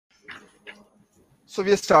So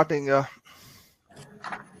we are starting.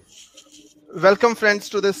 Welcome, friends,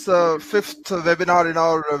 to this fifth webinar in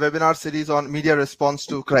our webinar series on media response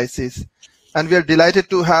to crises. And we are delighted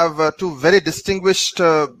to have two very distinguished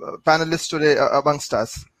panelists today amongst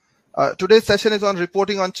us. Today's session is on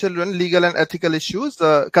reporting on children, legal and ethical issues,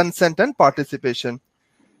 consent and participation.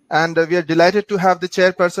 And we are delighted to have the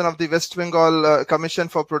chairperson of the West Bengal Commission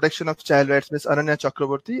for Protection of Child Rights, Ms. Ananya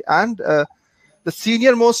Chakraborti, and the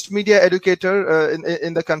senior most media educator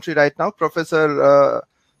in the country right now, Professor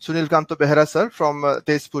S.K.Behra sir from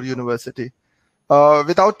Tezpur University.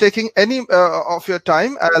 Without taking any of your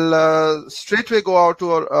time, I'll straightway go out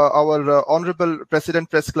to our Honorable President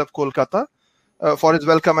Press Club Kolkata for his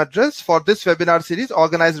welcome address for this webinar series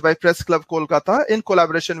organized by Press Club Kolkata in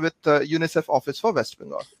collaboration with UNICEF Office for West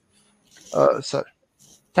Bengal. Sir.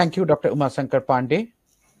 Thank you, Dr. Umashankar Pandey.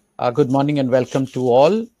 Good morning and welcome to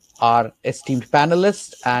all our esteemed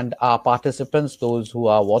panelists and our participants, those who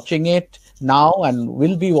are watching it now and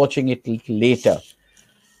will be watching it later.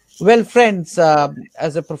 Well, friends,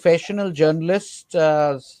 as a professional journalist,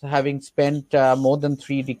 having spent more than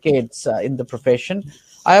 3 decades in the profession,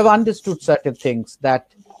 I have understood certain things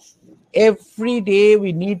that every day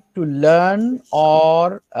we need to learn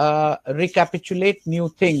or recapitulate new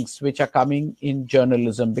things which are coming in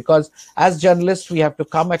journalism, because as journalists we have to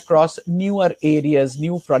come across newer areas,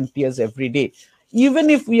 new frontiers every day. Even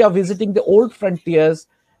if we are visiting the old frontiers,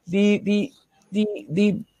 the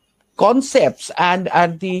concepts and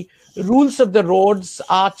the rules of the roads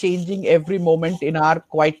are changing every moment in our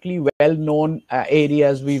quietly well-known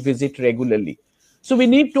areas we visit regularly. So we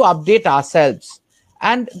need to update ourselves.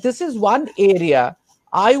 And this is one area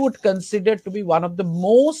I would consider to be one of the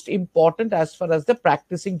most important as far as the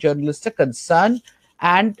practicing journalists are concerned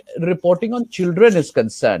and reporting on children is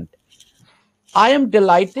concerned. I am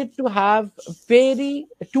delighted to have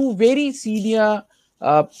two very senior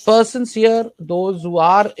persons here, those who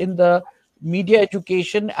are in the media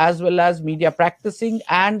education as well as media practicing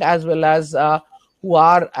and as well as who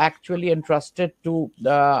are actually entrusted to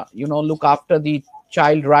look after the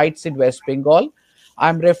child rights in West Bengal.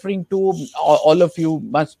 I'm referring to, all of you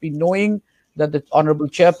must be knowing that the Honorable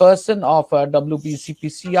Chairperson of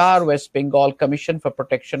WBCPCR, West Bengal Commission for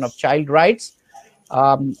Protection of Child Rights,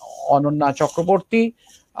 Ananya Chakraborti,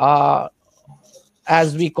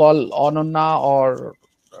 as we call Ananya or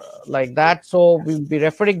like that. So we'll be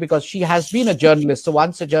referring because she has been a journalist. So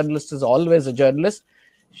once a journalist is always a journalist.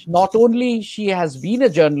 Not only she has been a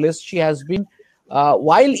journalist, she has been,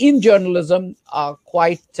 while in journalism,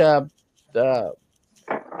 quite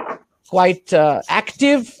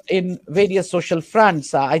active in various social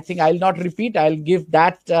fronts. I think I'll not repeat. I'll leave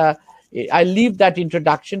that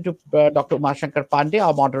introduction to Dr. Umashankar Pandey,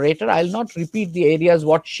 our moderator. I'll not repeat the areas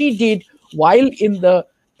what she did while in the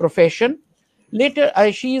profession. Later,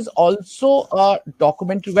 she is also a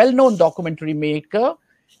well-known documentary maker,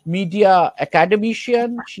 media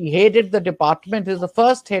academician. She headed the department, is the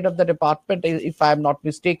first head of the department, if I'm not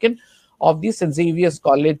mistaken, of the St. Xavier's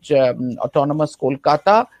College, Autonomous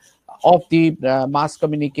Kolkata, of the mass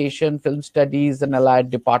communication, film studies and allied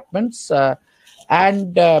departments.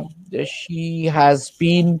 And she has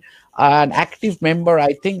been an active member,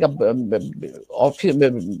 I think, of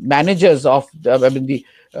managers of the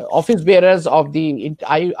office bearers of the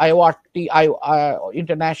IORT,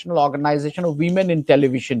 International Organization of Women in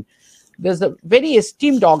Television. There's a very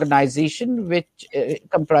esteemed organization which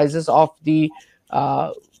comprises of the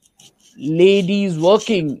ladies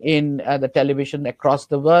working in the television across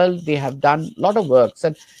the world. They have done a lot of works,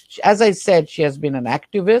 and as I said, she has been an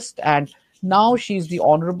activist, and now she's the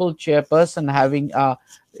honorable chairperson,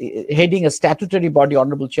 heading a statutory body,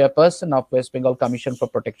 honorable chairperson of West Bengal Commission for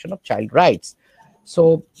Protection of Child Rights.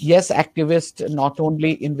 So yes, activist not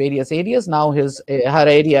only in various areas. Now her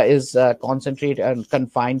area is concentrated and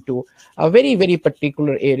confined to a very, very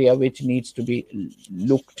particular area which needs to be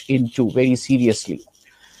looked into very seriously.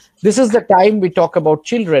 This is the time we talk about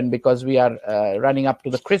children because we are running up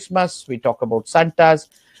to the Christmas. We talk about Santas.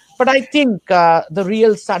 But I think the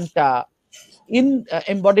real Santa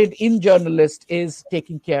embodied in journalist is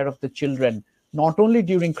taking care of the children, not only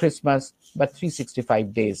during Christmas, but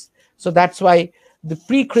 365 days. So that's why the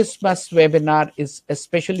pre-Christmas webinar is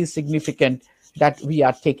especially significant, that we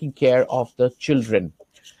are taking care of the children.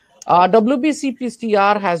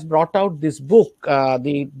 WBCPCR has brought out this book.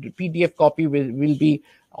 The PDF copy will be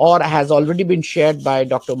or has already been shared by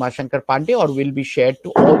Dr. Umashankar Pandey or will be shared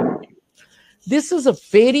to all of you. This is a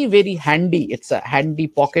very, very handy, it's a handy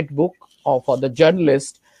pocket book for the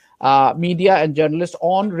journalist, media and journalist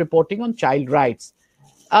on reporting on child rights.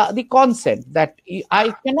 the consent that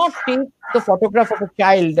I cannot take the photograph of a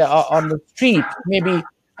child on the street. Maybe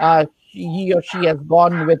he or she has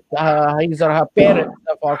gone with his or her parents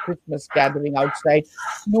for Christmas gathering outside.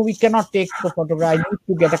 No, we cannot take the photograph. I need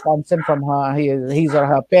to get a consent from his or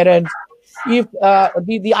her parents. If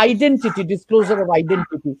the identity, disclosure of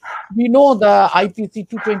identity, we know the IPC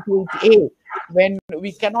 228A, when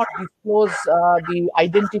we cannot disclose the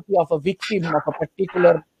identity of a victim of a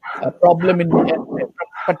particular problem in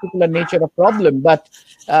particular nature of problem. But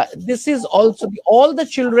this is also all the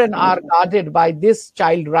children are guarded by this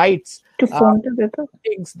child rights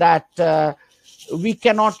things that we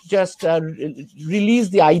cannot just release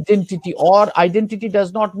the identity, or identity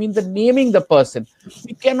does not mean the naming the person.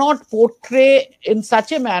 We cannot portray in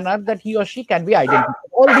such a manner that he or she can be identified.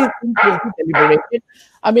 All these things will be deliberated.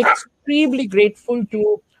 I'm extremely grateful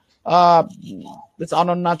to this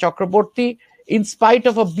Ananya Chakraborti, in spite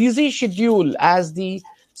of a busy schedule as the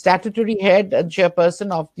statutory head and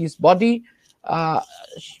chairperson of this body,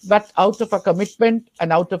 but out of a commitment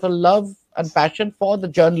and out of a love and passion for the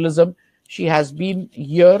journalism, she has been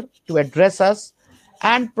here to address us.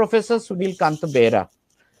 And Professor Sunil Behra,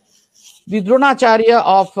 the Dronacharya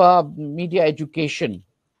of media education.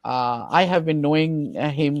 I have been knowing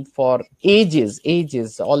him for ages,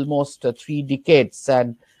 almost 3 decades,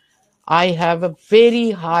 and I have a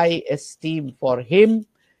very high esteem for him.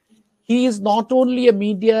 He is not only a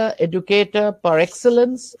media educator par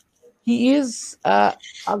excellence, he is a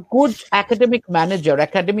good academic manager,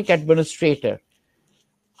 academic administrator.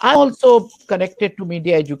 I'm also connected to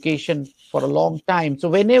media education for a long time. So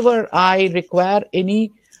whenever I require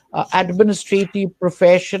any administrative,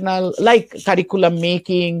 professional, like curriculum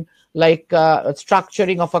making, like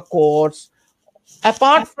structuring of a course,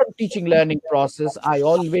 apart from teaching learning process, I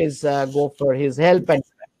always go for his help. And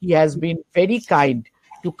he has been very kind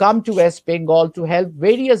to come to West Bengal to help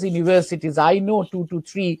various universities. I know 2 to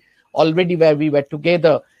 3 already where we were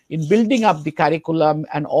together in building up the curriculum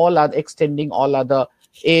and all other, extending all other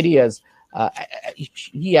areas.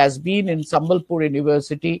 He has been in Sambalpur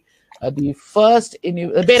University, the first in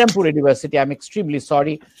Berhampur University, I'm extremely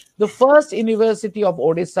sorry, the first university of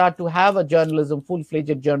Odisha to have a journalism,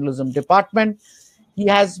 full-fledged journalism department. He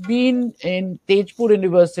has been in Tejpur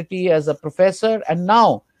University as a professor, and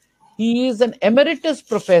now he is an emeritus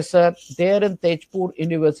professor there in Tejpur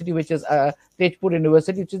University, which is a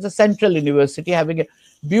central university, having a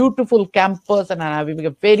beautiful campus and having a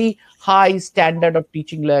very high standard of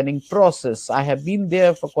teaching learning process. I have been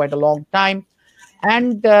there for quite a long time,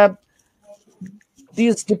 and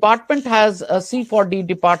this department has a C4D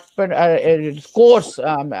department course,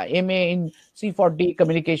 MA in C4D,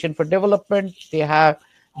 Communication for Development. They have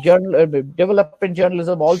development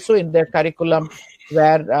journalism also in their curriculum,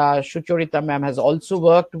 where Shucharita ma'am has also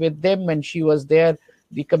worked with them when she was there,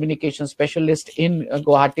 the communication specialist in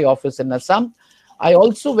Guwahati office in Assam. I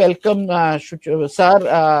also welcome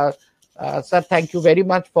sir. Sir, thank you very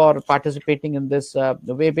much for participating in this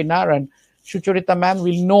webinar. And Shucharita ma'am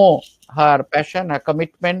will know her passion, her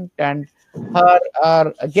commitment, and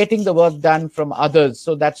her getting the work done from others.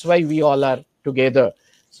 So that's why we all are together.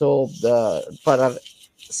 So for our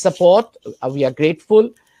support, we are grateful,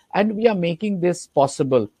 and we are making this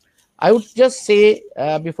possible. I would just say,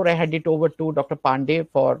 before I hand it over to Dr. Pandey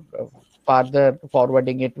for further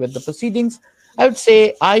forwarding it with the proceedings, I would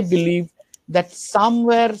say I believe that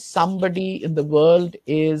somewhere somebody in the world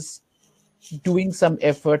is doing some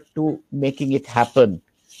effort to making it happen,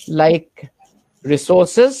 like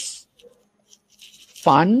resources,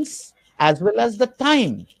 funds, as well as the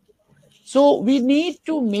time. So we need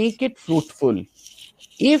to make it fruitful.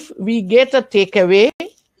 If we get a takeaway,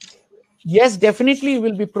 yes, definitely we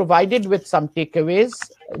will be provided with some takeaways.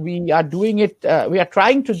 We are doing it, we are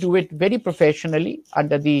trying to do it very professionally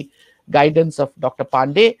under the guidance of Dr.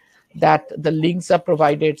 Pandey, that the links are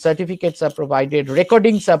provided, certificates are provided,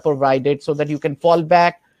 recordings are provided, so that you can fall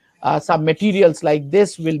back. Some materials like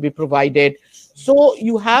this will be provided. So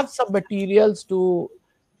you have some materials to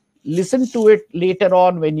listen to it later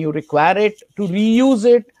on when you require it, to reuse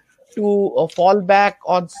it, to fall back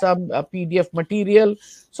on some PDF material.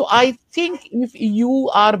 So I think if you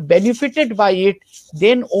are benefited by it,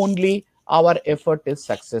 then only our effort is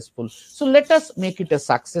successful. So let us make it a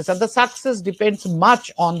success. And the success depends much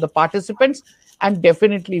on the participants. And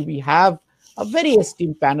definitely we have a very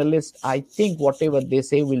esteemed panelist. I think whatever they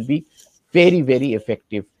say will be very, very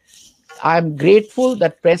effective. I'm grateful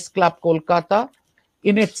that Press Club Kolkata,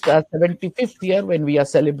 in its 75th year, when we are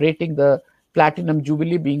celebrating the Platinum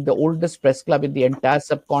Jubilee, being the oldest press club in the entire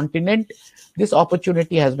subcontinent, this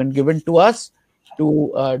opportunity has been given to us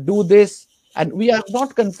to do this. And we have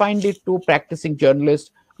not confined it to practicing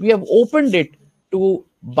journalists. we have opened it to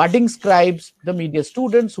budding scribes, the media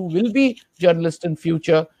students who will be journalists in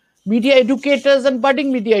future, media educators and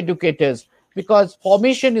budding media educators, because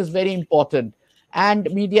formation is very important,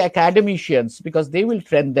 and media academicians, because they will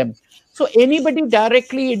train them. So anybody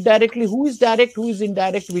directly, indirectly, who is direct, who is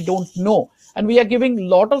indirect, we don't know. And we are giving a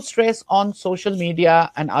lot of stress on social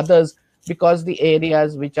media and others, because the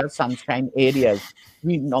areas which are sunshine areas,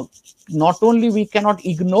 we not only we cannot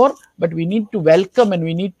ignore, but we need to welcome, and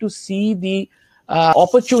we need to see the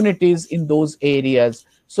opportunities in those areas.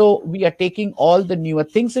 So we are taking all the newer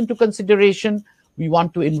things into consideration. We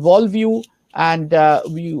want to involve you, and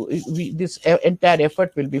this entire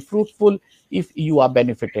effort will be fruitful if you are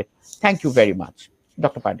benefited. Thank you very much,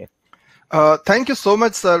 Dr. Pandey. Thank you so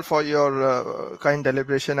much, sir, for your kind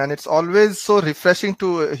deliberation, and it's always so refreshing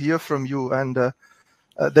to hear from you. And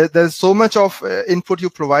there's so much of input you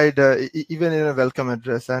provide, even in a welcome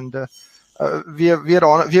address. And we have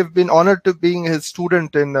been honored to being his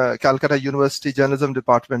student in Calcutta University Journalism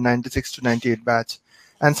Department 96 to 98 batch,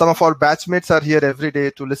 and some of our batchmates are here every day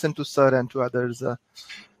to listen to sir and to others.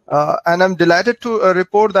 And I'm delighted to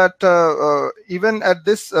report that even at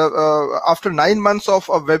this, after 9 months of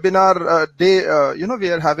a webinar day, we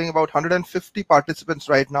are having about 150 participants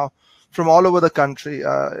right now from all over the country,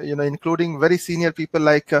 including very senior people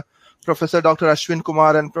like Professor Dr. Ashwin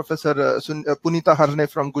Kumar and Professor Punita Harne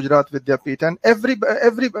from Gujarat Vidyapeeth, and every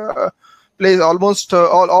place, almost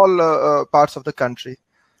all parts of the country.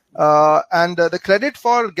 And the credit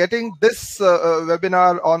for getting this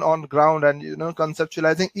webinar on ground and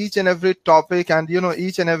conceptualizing each and every topic and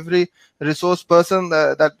each and every resource person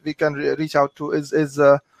that we can reach out to is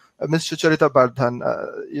Ms. Sucharita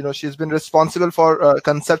Bardhan. She's been responsible for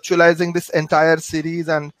conceptualizing this entire series,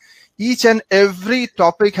 and each and every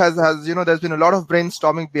topic has there's been a lot of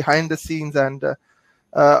brainstorming behind the scenes, and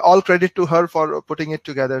all credit to her for putting it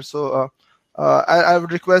together. So I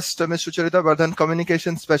would request Ms. Sucharita Bardhan,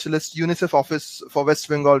 Communication Specialist, UNICEF Office for West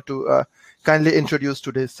Bengal, to kindly introduce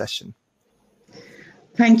today's session.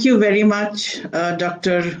 Thank you very much,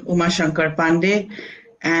 Dr. Umashankar Pandey,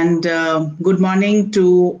 and good morning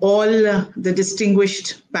to all the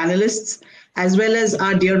distinguished panelists, as well as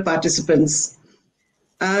our dear participants.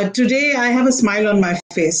 Today, I have a smile on my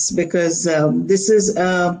face because this is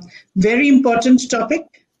a very important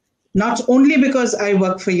topic, not only because I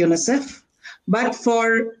work for UNICEF, but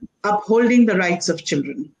for upholding the rights of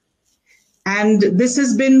children. And this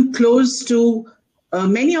has been close to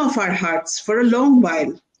many of our hearts for a long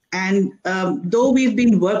while. And though we've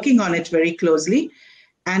been working on it very closely,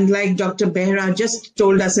 and like Dr. Behra just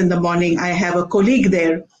told us in the morning, I have a colleague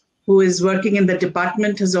there who is working in the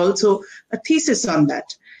department, has also a thesis on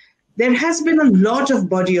that. There has been a lot of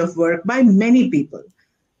body of work by many people,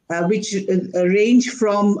 which range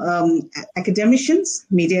from academicians,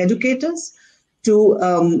 media educators,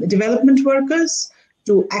 to development workers,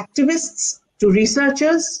 to activists, to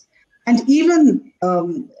researchers, and even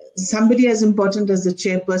somebody as important as the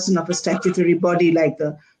chairperson of a statutory body like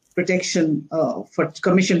the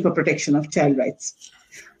Commission for Protection of Child Rights.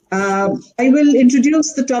 I will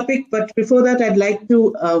introduce the topic, but before that, I'd like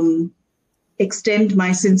to extend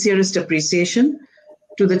my sincerest appreciation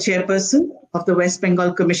to the chairperson of the West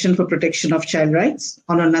Bengal Commission for Protection of Child Rights,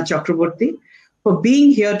 Ananya Chakraborti, for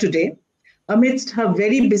being here today amidst her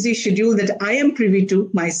very busy schedule that I am privy to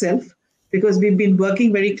myself, because we've been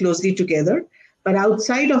working very closely together. But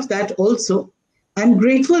outside of that also, I'm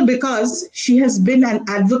grateful because she has been an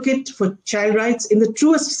advocate for child rights in the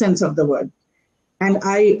truest sense of the word. And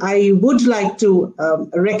I would like to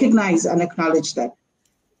recognize and acknowledge that.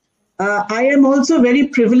 I am also very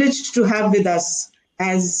privileged to have with us,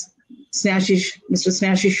 as Mr.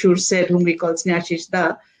 Snehashish Shur said, whom we call Snehashish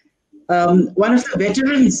Da, one of the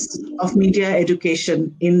veterans of media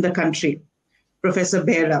education in the country, Professor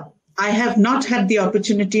Behra. I have not had the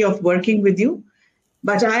opportunity of working with you,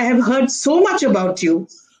 but I have heard so much about you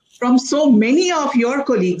from so many of your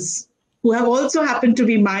colleagues who have also happened to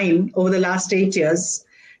be mine over the last 8 years,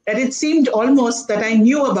 that it seemed almost that I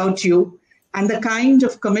knew about you and the kind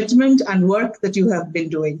of commitment and work that you have been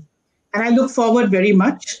doing. And I look forward very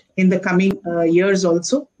much in the coming years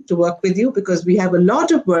also to work with you, because we have a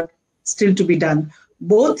lot of work still to be done,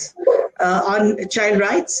 both on child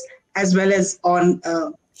rights as well as on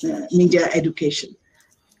media education.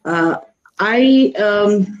 I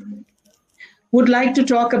would like to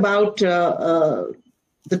talk about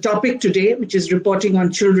the topic today, which is reporting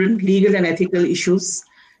on children, legal and ethical issues,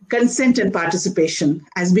 consent and participation,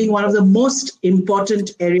 as being one of the most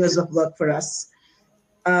important areas of work for us.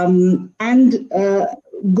 Going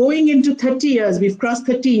into 30 years, we've crossed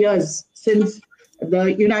 30 years since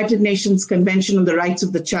The United Nations Convention on the Rights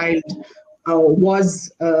of the Child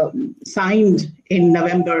was signed in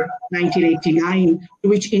November 1989, to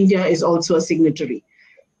which India is also a signatory.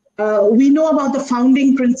 We know about the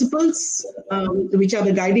founding principles, which are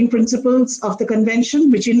the guiding principles of the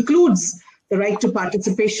convention, which includes the right to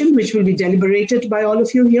participation, which will be deliberated by all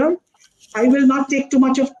of you here. I will not take too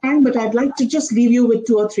much of time, but I'd like to just leave you with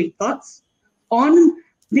 2 or 3 thoughts on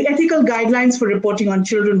the ethical guidelines for reporting on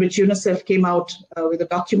children, which UNICEF came out with a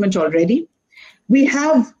document already. We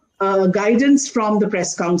have guidance from the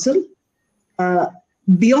Press Council.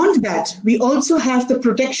 Beyond that, we also have the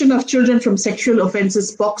Protection of Children from Sexual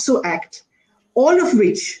Offences POCSO Act, all of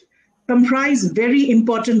which comprise very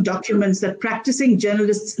important documents that practicing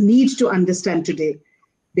journalists need to understand today,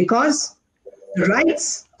 because the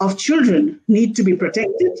rights of children need to be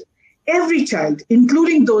protected, every child,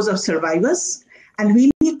 including those of survivors, and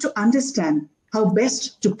we need to understand how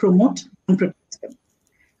best to promote and protect them.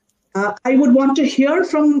 I would want to hear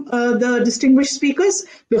from the distinguished speakers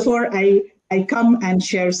before I come and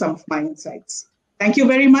share some of my insights. Thank you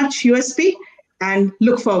very much, USP, and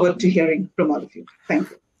look forward to hearing from all of you. Thank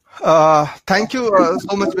you. Thank you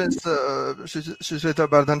so much, Ms. Shushita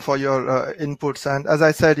Bardhan, for your inputs. And as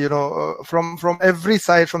I said, from every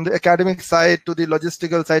side, from the academic side to the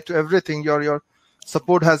logistical side to everything, your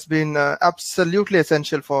support has been absolutely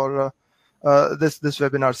essential for this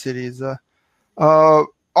webinar series.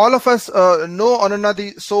 All of us know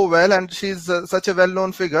Ananya so well, and she's such a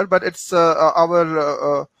well-known figure, but it's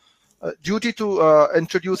our duty to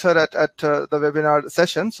introduce her at the webinar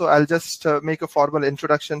session. So I'll just make a formal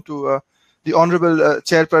introduction to the Honorable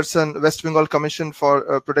Chairperson, West Bengal Commission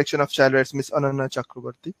for Protection of Child Rights, Ms. Ananya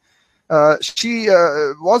Chakraborti.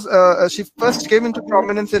 She first came into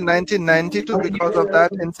prominence in 1992 because of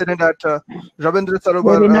that incident at Rabindra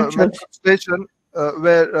Sarovar metro station,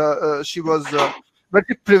 where she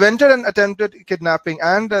prevented an attempted kidnapping,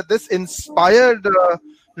 and this inspired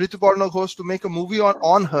Rituparna Ghosh to make a movie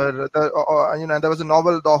on her. There was a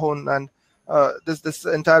novel Dahon, and this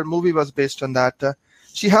entire movie was based on that.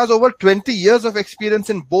 She has over 20 years of experience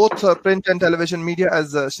in both print and television media,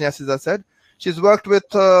 as Sneha said. She's worked with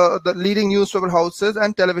the leading newspaper houses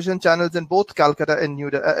and television channels in both Kolkata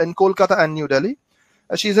and New Delhi.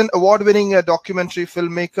 She's an award-winning documentary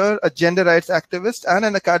filmmaker, a gender rights activist, and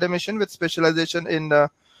an academician with specialization in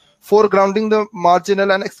foregrounding the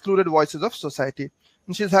marginal and excluded voices of society.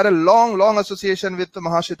 And she's had a long association with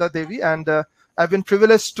Mahashweta Devi, and I've been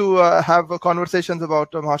privileged to have conversations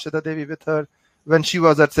about Mahashweta Devi with her when she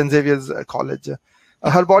was at St. Xavier's College.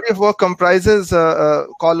 Her body of work comprises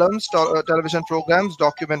columns, television programs,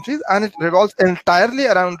 documentaries, and it revolves entirely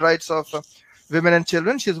around rights of women and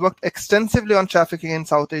children. She's worked extensively on trafficking in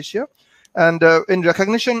South Asia, and in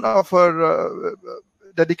recognition of her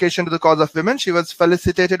dedication to the cause of women, she was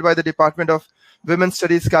felicitated by the Department of Women's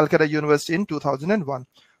Studies, Calcutta University in 2001.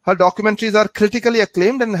 Her documentaries are critically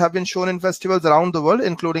acclaimed and have been shown in festivals around the world,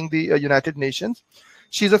 including the United Nations.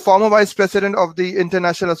 She's a former vice president of the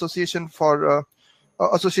International Association for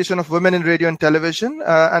Association of Women in Radio and Television,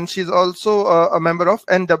 and she's also a member of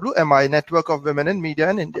NWMI, Network of Women in Media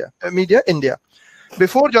in India.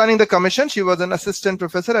 Before joining the commission, she was an assistant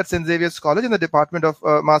professor at St. Xavier's College in the Department of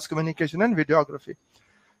Mass Communication and Videography.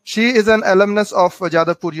 She is an alumnus of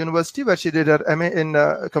Jadavpur University, where she did her MA in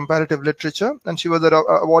comparative literature, and she was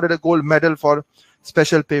awarded a gold medal for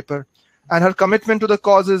special paper. And her commitment to the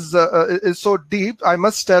cause is so deep. I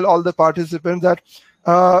must tell all the participants that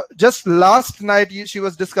just last night she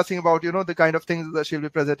was discussing about the kind of things that she'll be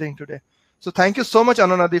presenting today. So thank you so much,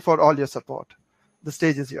 Ananya, for all your support. The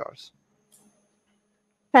stage is yours.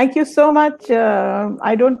 Thank you so much.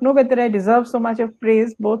 I don't know whether I deserve so much of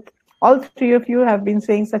praise. All three of you have been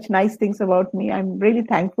saying such nice things about me. I'm really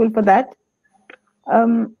thankful for that.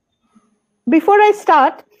 Before I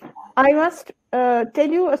start, I must tell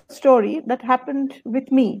you a story that happened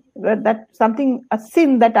with me, a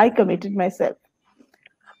sin that I committed myself.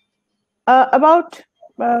 About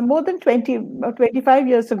more than 25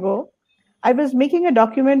 years ago, I was making a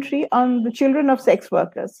documentary on the children of sex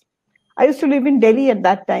workers. I used to live in Delhi at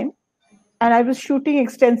that time, and I was shooting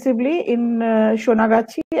extensively in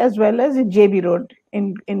Shonagachi as well as in JB Road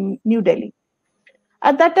in New Delhi.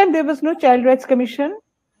 At that time, there was no Child Rights Commission.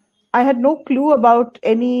 I had no clue about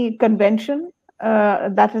any convention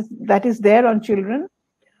that is there on children.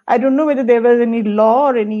 I don't know whether there was any law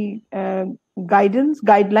or any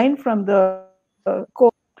guideline from the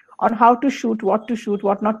court on how to shoot,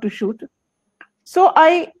 what not to shoot. So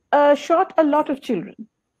I shot a lot of children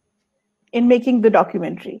in making the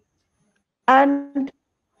documentary. And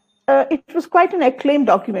it was quite an acclaimed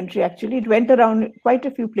documentary, actually. It went around quite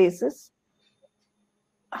a few places.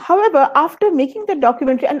 However, after making the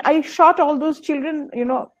documentary, and I shot all those children,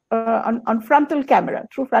 on frontal camera,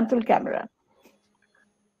 through frontal camera.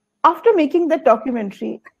 After making that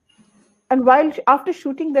documentary, and after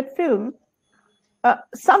shooting that film,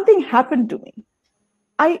 something happened to me.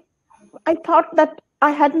 I thought that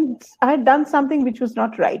I had done something which was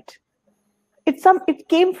not right. It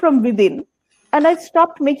came from within, and I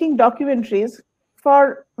stopped making documentaries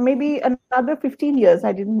for maybe another 15 years.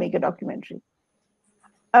 I didn't make a documentary.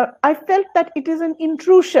 I felt that it is an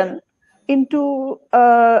intrusion into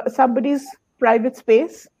somebody's private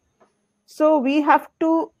space. So we have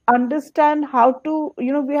to understand how to,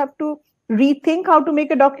 we have to rethink how to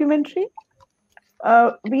make a documentary.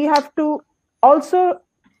 We have to also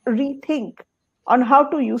rethink on how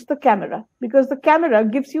to use the camera, because the camera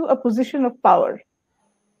gives you a position of power.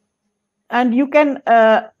 And you can,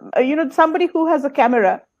 somebody who has a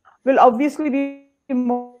camera will obviously be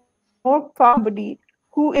more somebody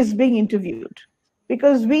who is being interviewed,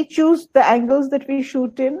 because we choose the angles that we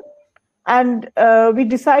shoot in, and we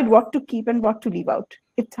decide what to keep and what to leave out.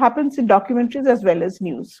 It happens in documentaries as well as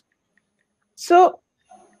news. So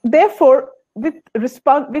therefore, with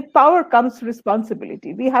power comes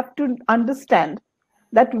responsibility. We have to understand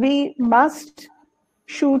that we must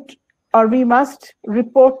shoot, or we must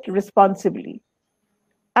report responsibly.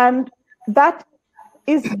 And that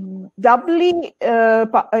is doubly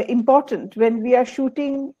important when we are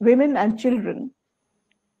shooting women and children.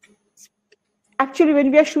 Actually,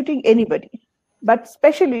 when we are shooting anybody, but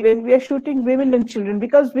especially when we are shooting women and children,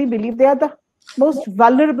 because we believe they are the most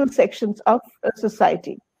vulnerable sections of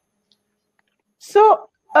society. So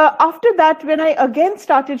after that, when I again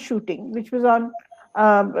started shooting, which was on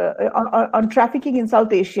trafficking in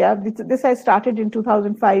South Asia, this I started in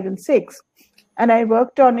 2005 and 6, and I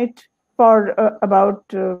worked on it for about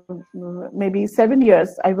maybe 7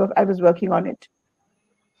 years. I was working on it.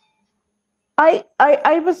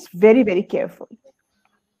 I was very, very careful.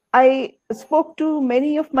 I spoke to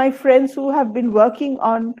many of my friends who have been working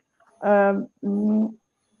on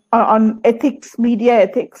ethics, media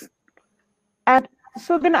ethics. And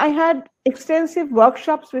so then I had extensive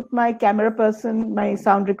workshops with my camera person, my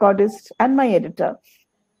sound recordist, and my editor.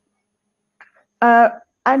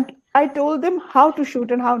 And I told them how to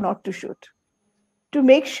shoot and how not to shoot, to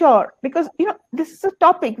make sure, because this is a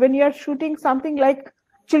topic when you are shooting something like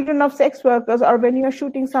children of sex workers, or when you are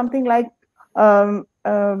shooting something like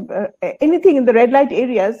anything in the red light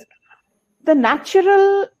areas, the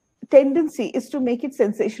natural tendency is to make it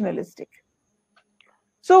sensationalistic.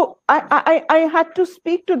 So I had to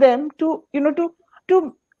speak to them to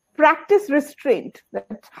practice restraint.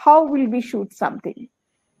 That how will we shoot something?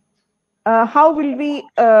 How will we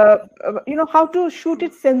how to shoot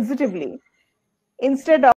it sensitively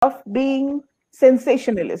instead of being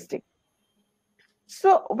sensationalistic.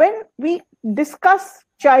 So when we discuss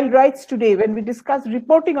child rights today, when we discuss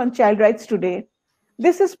reporting on child rights today,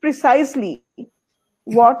 this is precisely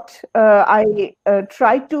what I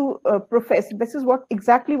try to profess. This is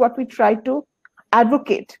exactly what we try to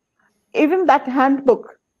advocate. Even that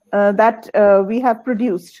handbook that we have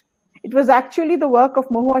produced, it was actually the work of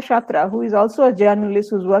Mohua Shatra, who is also a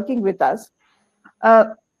journalist who's working with us.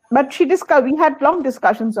 But we had long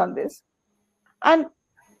discussions on this, and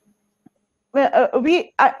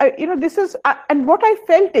this is, and what I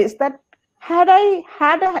felt is that had I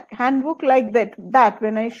had a handbook like that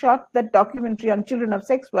when I shot that documentary on children of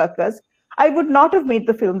sex workers, I would not have made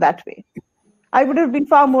the film that way. I would have been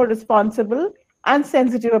far more responsible and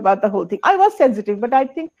sensitive about the whole thing. I was sensitive, but I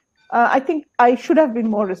think I should have been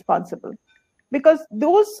more responsible, because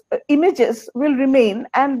those images will remain,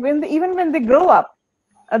 and even when they grow up,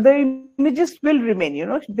 the images will remain.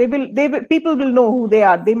 People will know who they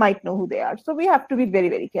are. They might know who they are. So we have to be very,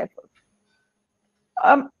 very careful.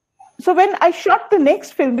 So when I shot the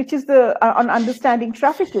next film, which is on understanding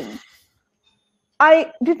trafficking,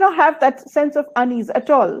 I did not have that sense of unease at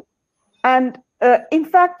all. And in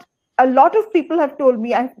fact, a lot of people have told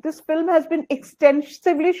me this film has been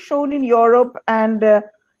extensively shown in Europe and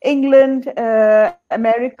England,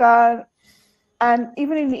 America, and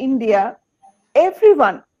even in India.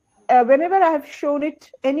 Everyone, whenever I have shown it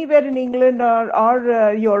anywhere in England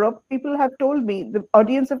or Europe, people have told me, the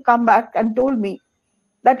audience have come back and told me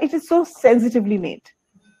that it is so sensitively made.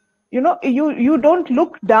 You don't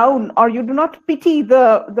look down, or you do not pity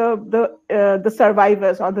the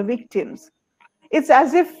survivors or the victims. It's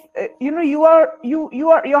as if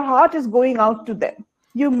your heart is going out to them.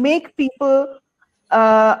 You make people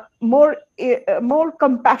more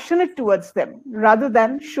compassionate towards them, rather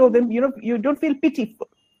than show them, you don't feel pitiful.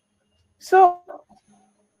 So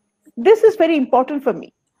this is very important for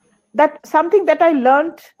me. that something that I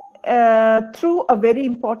learned through a very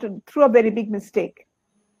big mistake.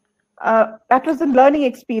 That was a learning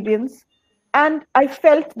experience. And I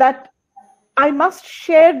felt that I must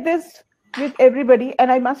share this with everybody,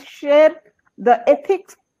 and I must share the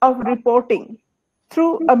ethics of reporting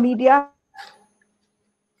through a media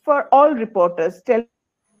for all reporters,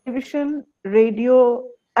 television, radio,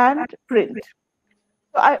 and print.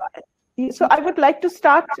 So I would like to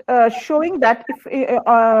start showing that. If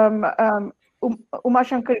Uma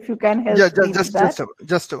Shankar, if you can help me with that.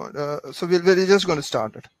 Just a moment. So we're just going to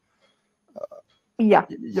start it. Yeah.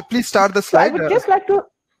 Please start the slide. So I would just like to.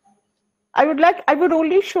 I would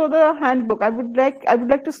only show the handbook. I would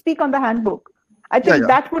like to speak on the handbook. I think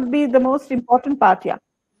that would be the most important part. Yeah.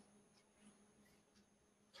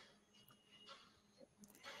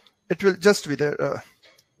 It will just be there.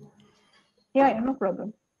 Yeah, no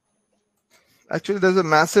problem. Actually, there's a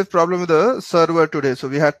massive problem with the server today, so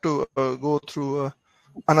we had to go through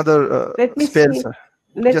another spare.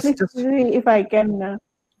 Let me see if I can.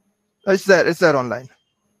 It's there online.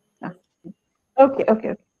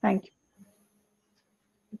 Okay. Thank you.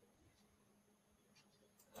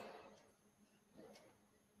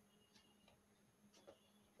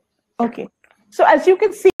 Okay. So as you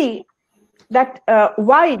can see, that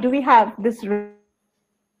why do we have this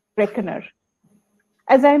reckoner?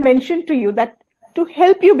 As I mentioned to you, that to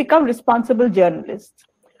help you become responsible journalists.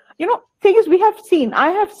 Things I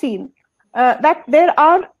have seen that there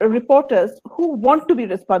are reporters who want to be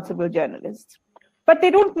responsible journalists, but they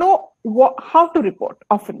don't know how to report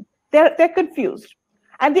often. They're confused.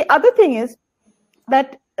 And the other thing is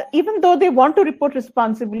that even though they want to report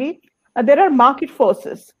responsibly, there are market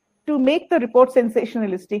forces to make the report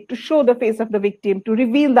sensationalistic, to show the face of the victim, to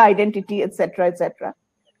reveal the identity, etc., etc.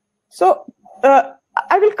 So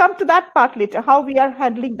I will come to that part later, how we are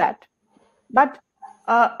handling that. But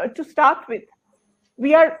to start with,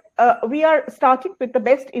 we are starting with the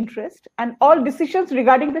best interest, and all decisions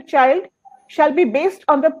regarding the child shall be based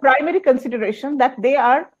on the primary consideration that they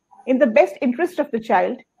are in the best interest of the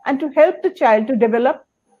child and to help the child to develop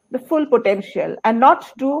the full potential, and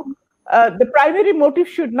not to the primary motive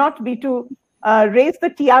should not be to raise the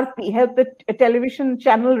TRP, help the television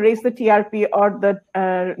channel raise the TRP, or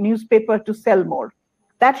the newspaper to sell more.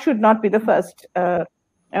 That should not be the first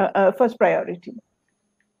priority.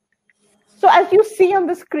 So as you see on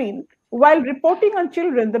the screen, while reporting on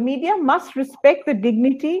children, the media must respect the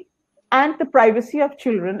dignity and the privacy of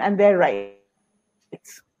children and their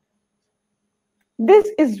rights. This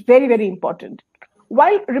is very, very important.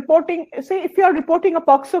 While reporting, say if you are reporting a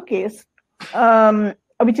POXO case,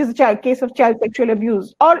 which is a case of child sexual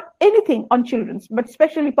abuse, or anything on children, but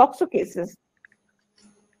especially POXO cases,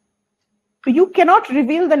 you cannot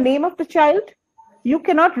reveal the name of the child. You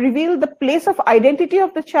cannot reveal the place of identity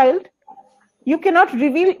of the child. You cannot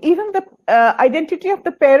reveal even the identity of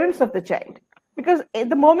the parents of the child. Because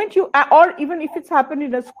the moment you, or even if it's happened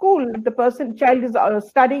in a school, the child is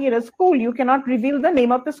studying in a school, you cannot reveal the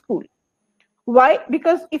name of the school. Why?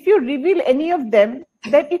 Because if you reveal any of them,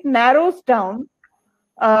 then it narrows down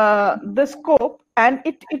the scope, and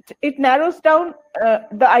it narrows down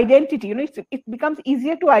the identity. It becomes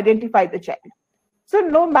easier to identify the child. So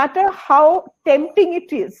no matter how tempting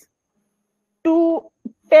it is to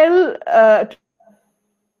tell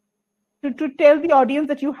to tell the audience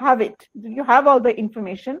that you have all the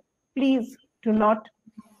information, please do not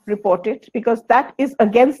report it, because that is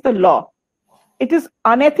against the law. It is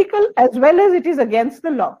unethical as well as it is against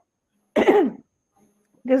the law. It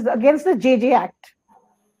is against the JJ Act.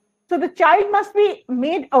 So the child must be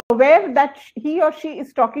made aware that he or she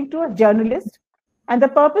is talking to a journalist, and the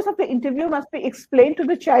purpose of the interview must be explained to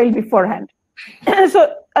the child beforehand.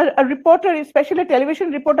 So a reporter, especially a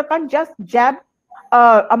television reporter, can't just jab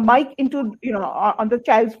a mic into on the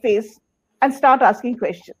child's face and start asking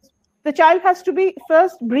questions. The child has to be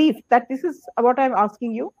first briefed that this is what I'm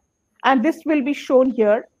asking you, and this will be shown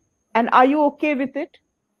here, and are you okay with it?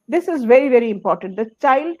 This is very, very important. The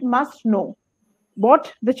child must know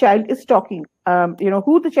what the child is talking,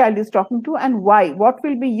 who the child is talking to and why, what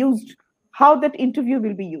will be used, how that interview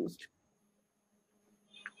will be used.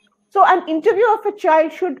 So an interview of a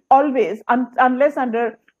child should always, unless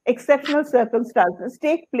under exceptional circumstances,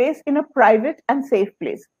 take place in a private and safe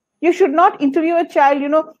place. You should not interview a child,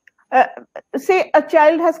 say a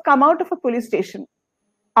child has come out of a police station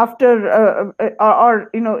after,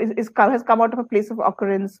 has come out of a place of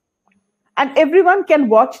occurrence, and everyone can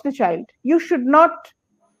watch the child. You should not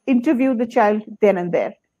interview the child then and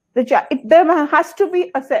there. There has to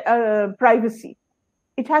be a privacy.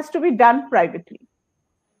 It has to be done privately.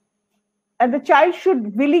 And the child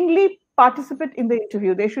should willingly participate in the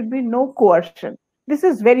interview. There should be no coercion. This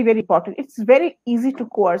is very, very important. It's very easy to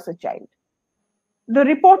coerce a child. The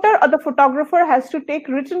reporter or the photographer has to take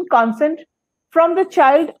written consent from the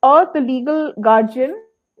child or the legal guardian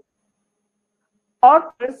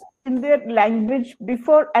or in their language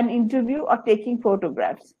before an interview or taking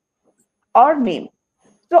photographs or name.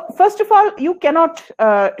 So first of all, you cannot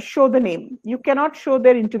show the name. You cannot show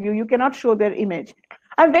their interview. You cannot show their image.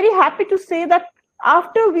 I'm very happy to say that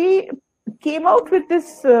after we came out with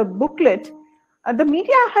this booklet, the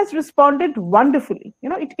media has responded wonderfully.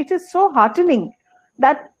 It is so heartening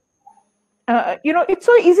that, it's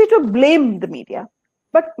so easy to blame the media.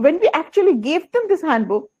 But when we actually gave them this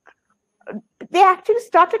handbook, they actually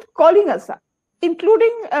started calling us up,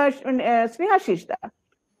 including Sneha Shishda.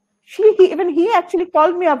 He actually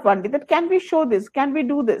called me up one day that, can we show this? Can we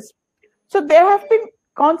do this? So there have been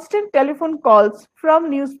constant telephone calls from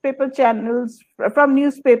newspaper channels, from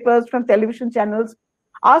newspapers, from television channels,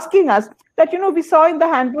 asking us that, we saw in the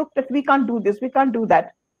handbook that we can't do this, we can't do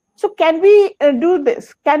that. So can we do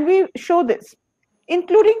this? Can we show this?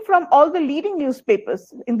 Including from all the leading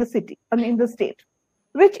newspapers in the city, in the state,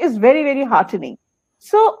 which is very, very heartening.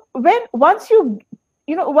 So once you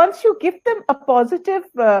give them a positive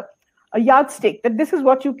a yardstick that this is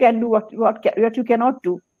what you can do, what you cannot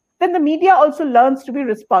do, then the media also learns to be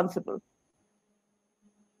responsible.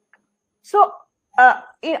 So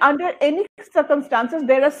under any circumstances,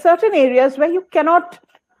 there are certain areas where you cannot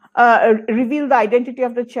reveal the identity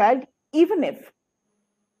of the child, even if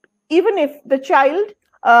the child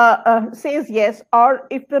says yes, or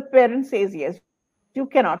if the parent says yes, you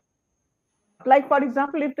cannot. Like, for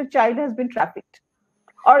example, if the child has been trafficked,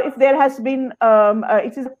 or if there has been,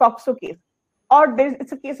 it is a POXO case, or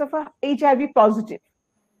it's a case of a HIV positive,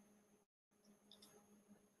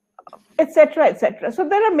 etc., etc. So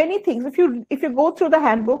there are many things. If you go through the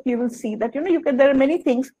handbook, you will see that there are many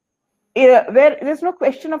things where there's no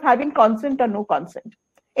question of having consent or no consent.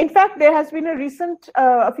 In fact, there has been a recent,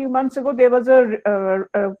 a few months ago, there was a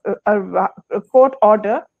court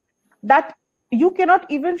order that you cannot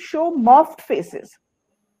even show morphed faces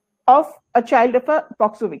of a child of a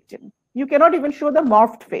POXO victim. You cannot even show the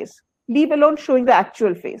morphed face, leave alone showing the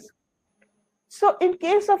actual face. So in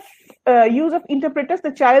case of use of interpreters,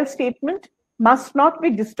 the child's statement must not be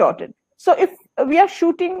distorted. So if we are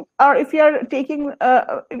shooting, or if we are taking,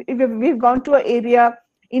 if we've gone to an area,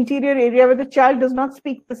 interior area where the child does not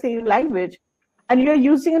speak the same language, and you're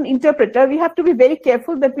using an interpreter, we have to be very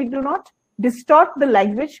careful that we do not distort the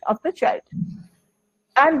language of the child.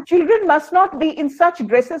 And children must not be in such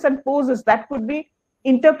dresses and poses that could be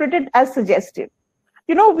interpreted as suggestive.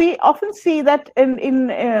 We often see that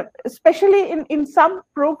especially in some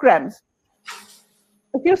programs,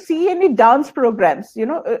 if you see any dance programs,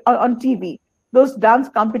 on TV, those dance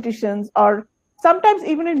competitions, or sometimes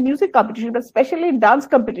even in music competitions, but especially in dance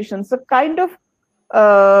competitions, the kind of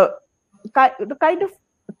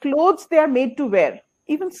clothes they are made to wear,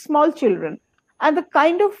 even small children, and the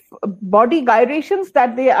kind of body gyrations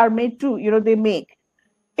that they are made to, they make,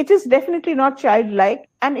 it is definitely not childlike,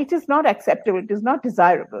 and it is not acceptable. It is not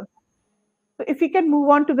desirable. So if we can move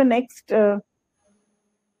on to the next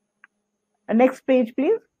page,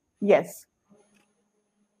 please. Yes.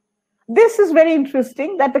 This is very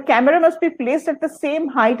interesting, that the camera must be placed at the same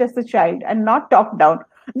height as the child and not top down.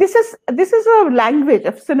 This is a language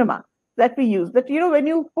of cinema that we use, that, when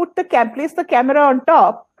you place the camera on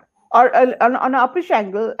top, or on an uppish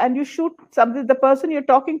angle, and you shoot something, the person you're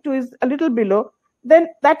talking to is a little below, then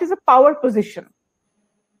that is a power position.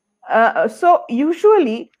 So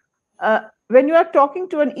usually, when you are talking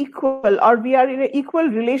to an equal, or we are in an equal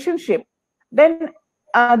relationship, then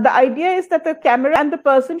the idea is that the camera and the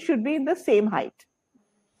person should be in the same height.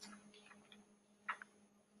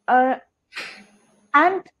 And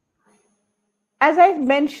as I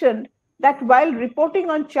mentioned, that while reporting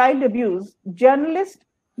on child abuse, journalists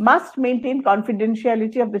must maintain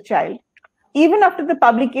confidentiality of the child, even after the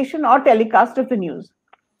publication or telecast of the news.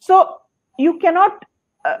 So you cannot,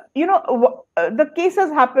 the case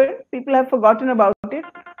has happened, people have forgotten about it,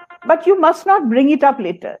 but you must not bring it up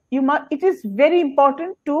later. It is very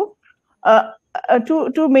important to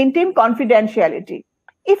maintain confidentiality.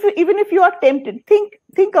 Even if you are tempted,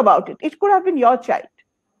 think about it. It could have been your child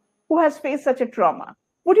who has faced such a trauma.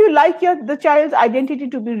 Would you like the child's identity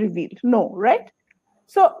to be revealed? No, right?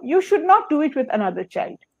 So you should not do it with another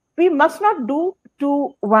child. We must not do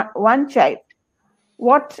to one child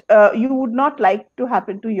what you would not like to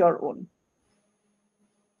happen to your own.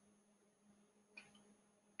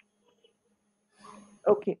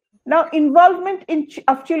 Okay. Now, involvement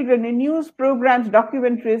of children in news programs,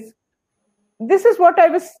 documentaries, this is what I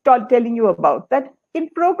was telling you about, that in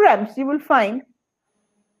programs you will find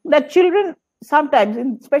that children sometimes,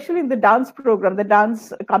 especially in the dance program, the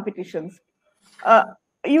dance competitions,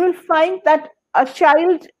 you will find that a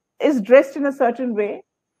child is dressed in a certain way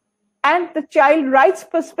and the child rights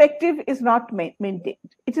perspective is not maintained.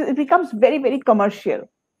 It becomes very, very commercial.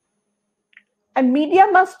 And media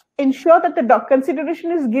must ensure that the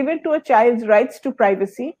consideration is given to a child's rights to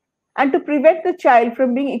privacy and to prevent the child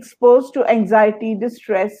from being exposed to anxiety,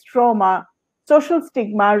 distress, trauma, social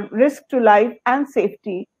stigma, risk to life and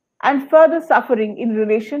safety, and further suffering in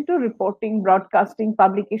relation to reporting, broadcasting,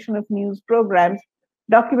 publication of news programs,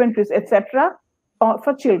 documentaries, etc.,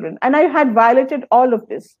 for children. And I had violated all of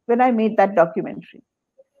this when I made that documentary,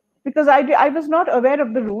 because I was not aware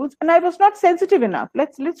of the rules and I was not sensitive enough.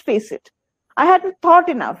 Let's face it. I hadn't thought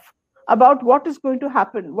enough about what is going to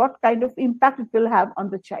happen, what kind of impact it will have on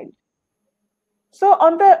the child. So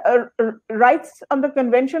on the rights, on the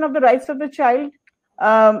Convention of the Rights of the Child,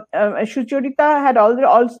 Sucharita had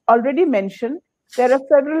already mentioned, there are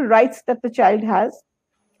several rights that the child has,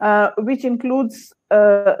 which includes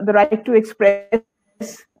the right to express,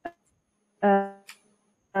 the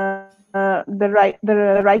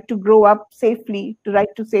right to grow up safely, the right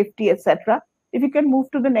to safety, etc. If you can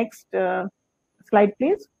move to the next slide,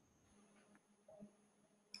 please.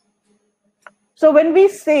 So when we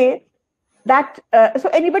say that, so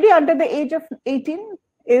anybody under the age of 18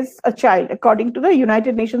 is a child, according to the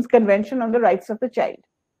United Nations Convention on the Rights of the Child.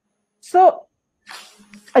 So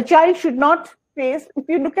a child should not face, if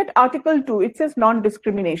you look at Article 2, it says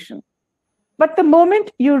non-discrimination. But the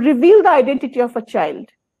moment you reveal the identity of a child,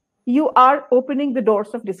 you are opening the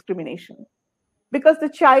doors of discrimination, because the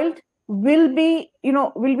child will be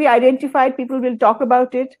identified. People will talk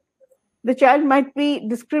about it. The child might be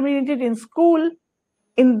discriminated in school,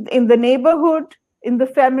 in the neighborhood, in the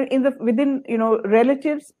family, within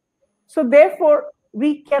relatives. So therefore,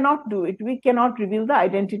 we cannot do it. We cannot reveal the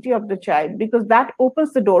identity of the child, because that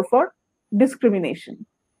opens the door for discrimination.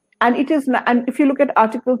 And it is not, and if you look at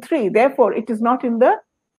Article 3, therefore, it is not in the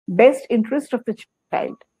best interest of the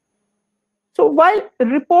child. So while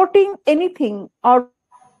reporting anything, or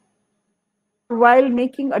while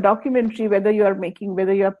making a documentary, whether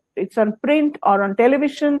it's on print or on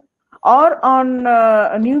television or on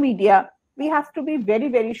new media, we have to be very,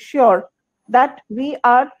 very sure that we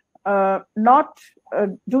are not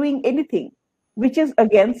doing anything which is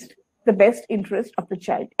against the best interest of the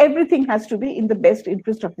child. Everything has to be in the best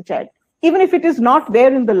interest of the child. Even if it is not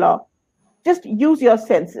there in the law, just use your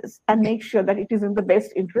senses and make sure that it is in the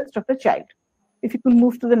best interest of the child. If you could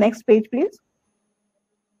move to the next page, please.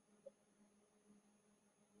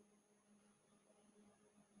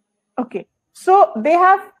 Okay, so they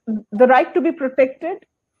have the right to be protected.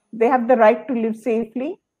 They have the right to live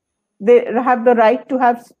safely. They have the right to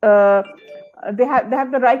have they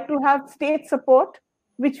have the right to have state support,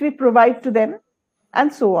 which we provide to them,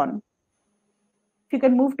 and so on. If you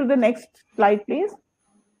can move to the next slide, please.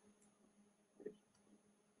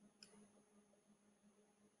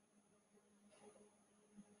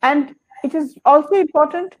 And it is also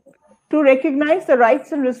important to recognize the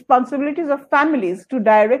rights and responsibilities of families to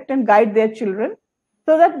direct and guide their children,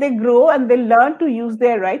 so that they grow and they learn to use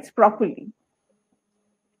their rights properly.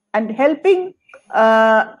 And helping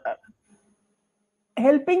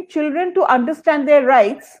children to understand their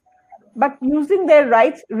rights, but using their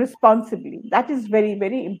rights responsibly. That is very,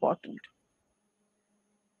 very important.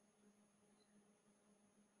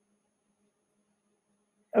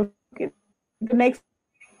 Okay, the next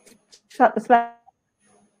slide,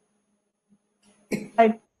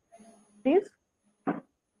 please.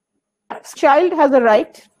 Child has a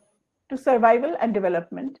right to survival and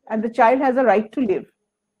development, and the child has a right to live.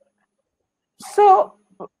 So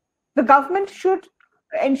the government should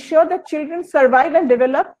ensure that children survive and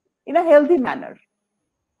develop in a healthy manner,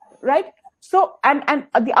 right? So, and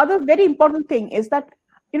the other very important thing is that,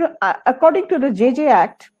 according to the JJ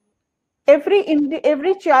Act,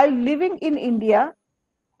 every child living in India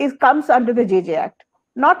comes under the JJ Act,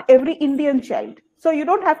 not every Indian child. So you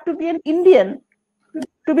don't have to be an Indian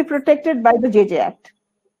to be protected by the JJ Act.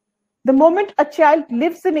 The moment a child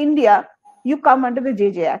lives in India, you come under the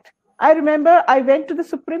JJ Act. I remember I went to the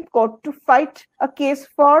Supreme Court to fight a case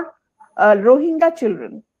for Rohingya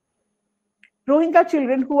children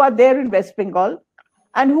who are there in West Bengal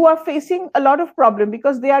and who are facing a lot of problem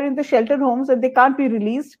because they are in the shelter homes and they can't be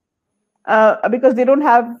released because they don't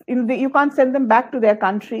have, you can't send them back to their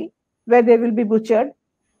country where they will be butchered.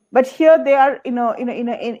 But here they are in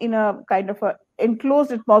a kind of a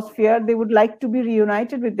enclosed atmosphere. They would like to be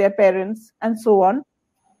reunited with their parents and so on.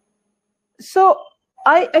 So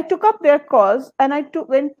I took up their cause, and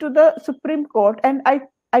went to the Supreme Court, and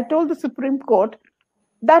I told the Supreme Court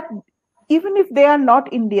that even if they are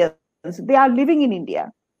not Indians, they are living in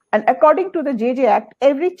India. And according to the JJ Act,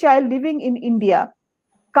 every child living in India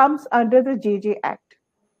comes under the JJ Act.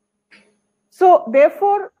 So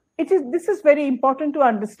therefore, this is very important to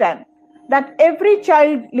understand that every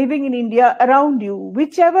child living in India around you,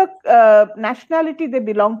 whichever nationality they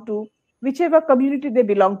belong to, whichever community they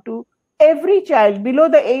belong to, every child below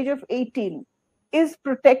the age of 18 is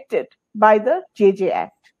protected by the JJ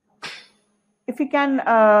Act. If you can,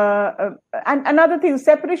 and another thing,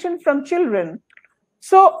 separation from children.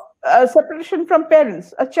 So separation from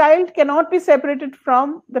parents. A child cannot be separated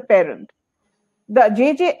from the parent. The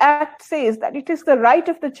JJ Act says that it is the right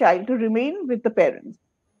of the child to remain with the parents.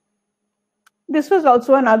 This was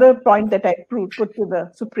also another point that I put to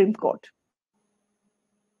the Supreme Court.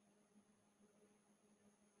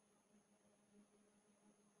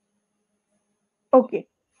 Okay.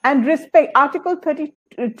 And respect, Article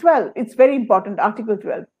 12, it's very important, Article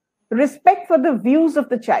 12. Respect for the views of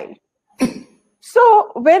the child.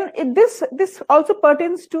 So when this also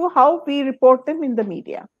pertains to how we report them in the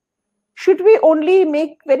media. Should we only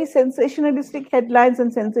make very sensationalistic headlines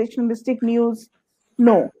and sensationalistic news?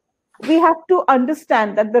 No. We have to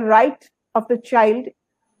understand that the right of the child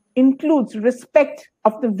includes respect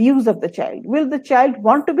of the views of the child. Will the child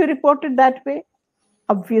want to be reported that way?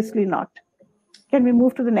 Obviously not. Can we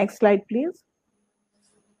move to the next slide, please?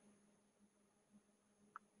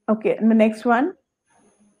 Okay, and the next one.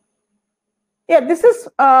 Yeah, this is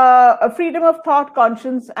a freedom of thought,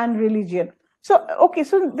 conscience, and religion. So, okay,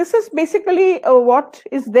 so this is basically what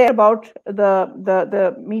is there about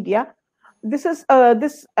the media. This is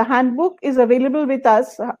this handbook is available with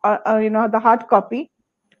us, the hard copy,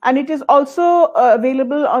 and it is also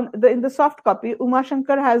available in the soft copy. Uma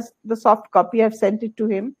Shankar has the soft copy. I've sent it to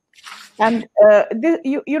him, and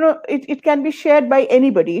it can be shared by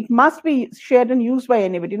anybody. It must be shared and used by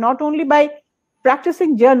anybody, not only by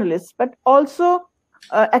practicing journalists, but also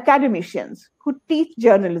academicians who teach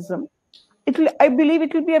journalism. I believe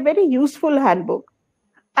it will be a very useful handbook.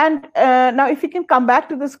 And now if you can come back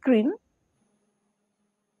to the screen,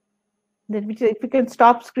 if we can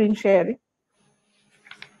stop screen sharing.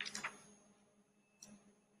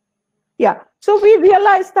 Yeah, so we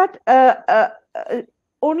realized that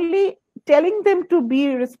only telling them to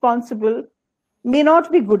be responsible may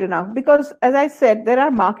not be good enough, because as I said, there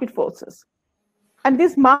are market forces. And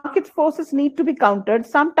these market forces need to be countered.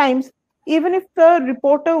 Sometimes, even if the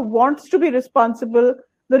reporter wants to be responsible,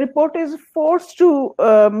 the reporter is forced to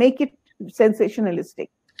make it sensationalistic.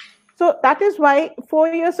 So that is why 4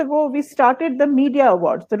 years ago, we started the media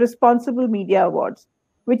awards, the Responsible Media Awards,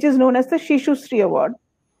 which is known as the Shishu Sri Award.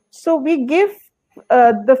 So we give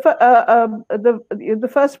the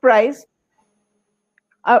first prize,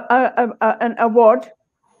 an award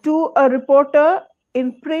to a reporter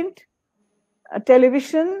in print,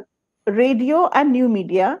 television, radio, and new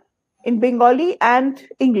media in Bengali and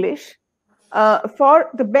English for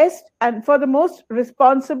the best and for the most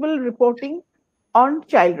responsible reporting on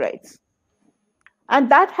child rights.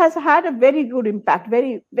 And that has had a very good impact,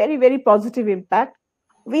 very, very, very positive impact.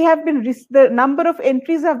 We have been, the number of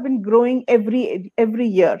entries have been growing every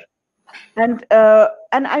year. And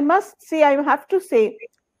I must say, I have to say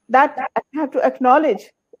that I have to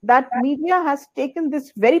acknowledge that media has taken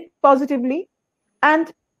this very positively,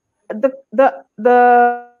 and the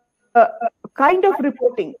kind of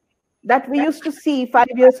reporting that we used to see 5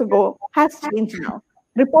 years ago has changed now.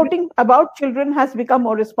 Reporting about children has become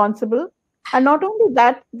more responsible, and not only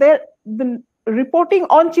that, the reporting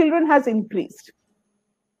on children has increased.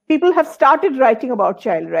 People have started writing about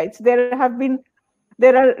child rights. There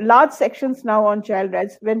are large sections now on child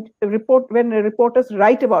rights. When reporters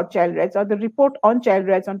write about child rights, or the report on child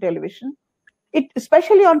rights on television,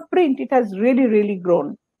 especially on print, it has really, really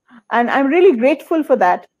grown. And I'm really grateful for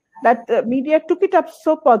that the media took it up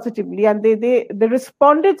so positively, and they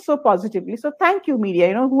responded so positively. So thank you,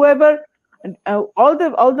 media. Whoever, all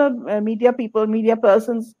the media people, media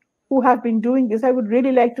persons who have been doing this, I would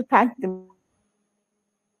really like to thank them.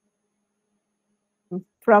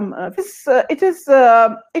 From it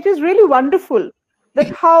is really wonderful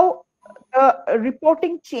that how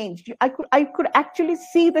reporting changed. I could actually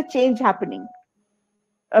see the change happening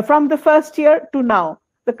from the first year to now.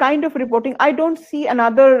 The kind of reporting, I don't see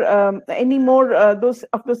any more those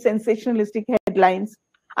sensationalistic headlines.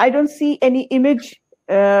 I don't see any image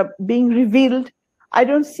being revealed. I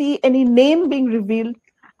don't see any name being revealed.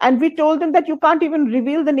 And we told them that you can't even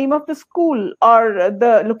reveal the name of the school or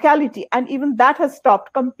the locality, and even that has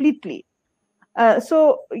stopped completely.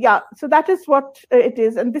 So that is what it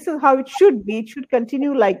is, and this is how it should be. It should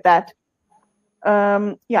continue like that.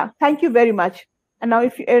 Thank you very much. And now,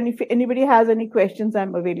 if anybody has any questions,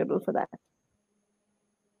 I'm available for that.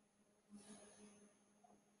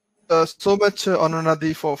 So much,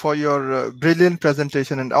 Ananya, for your brilliant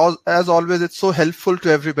presentation, and as always, it's so helpful to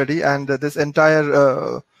everybody. And this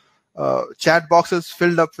entire chat box is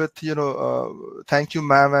filled up with, thank you,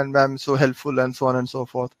 ma'am, and ma'am, so helpful, and so on and so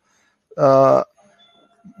forth.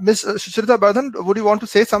 Miss Suchrita Bardhan, would you want to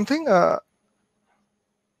say something?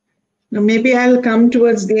 Maybe I'll come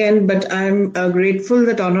towards the end, but I'm grateful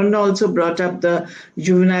that Ananya also brought up the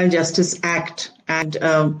Juvenile Justice Act, and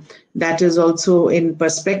that is also in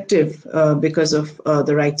perspective because of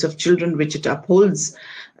the rights of children, which it upholds,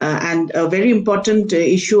 and a very important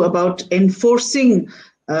issue about enforcing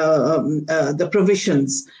the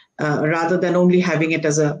provisions rather than only having it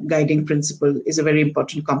as a guiding principle is a very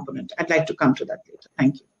important component. I'd like to come to that later.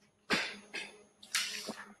 Thank you.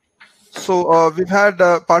 So we've had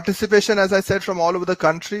participation, as I said, from all over the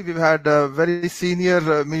country. We've had very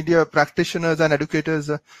senior media practitioners and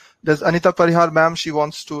educators. There's Anita Parihar, ma'am. She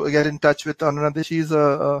wants to get in touch with Ananya. She's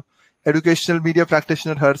a educational media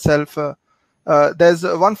practitioner herself. There's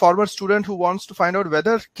one former student who wants to find out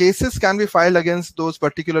whether cases can be filed against those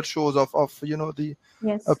particular shows of the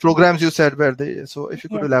Yes. programs you said where they. So if you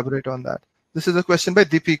could elaborate on that. This is a question by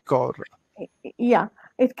Deepik Kaur. Yeah.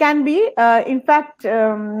 It can be. In fact,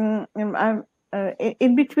 in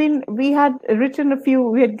between, we had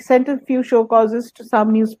sent a few show causes to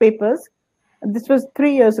some newspapers. This was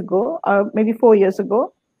 3 years ago, maybe 4 years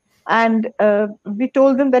ago. And we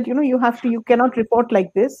told them that, you cannot report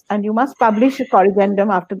like this, and you must publish a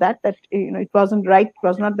corrigendum after that, it wasn't right, it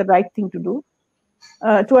was not the right thing to do,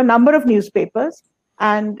 to a number of newspapers.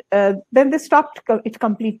 And then they stopped it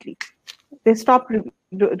completely. They stopped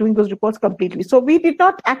doing those reports completely. So we did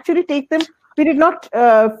not actually take them, we did not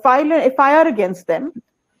file an FIR against them.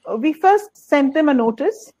 We first sent them a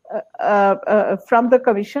notice from the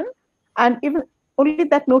commission, and even only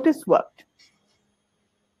that notice worked.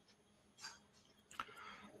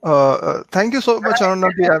 Thank you so much,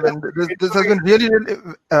 Ananya. I mean, this has been really,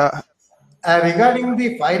 regarding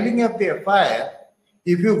the filing of the FIR,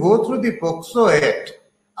 if you go through the POCSO Act,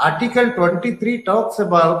 Article 23 talks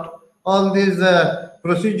about all this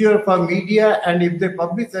procedure for media, and if they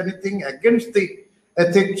publish anything against the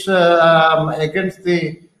ethics, against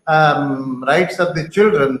the rights of the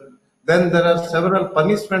children, then there are several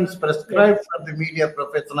punishments prescribed for the media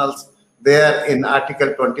professionals there in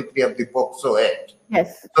Article 23 of the POCSO Act.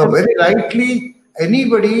 Yes. So very rightly,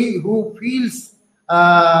 anybody who feels,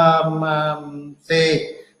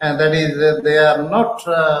 that is, they are not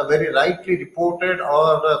very rightly reported,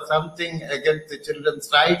 or something against the children's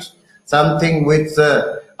rights, something which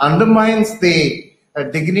undermines the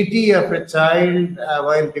dignity of a child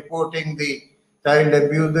while reporting the child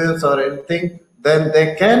abusers or anything, then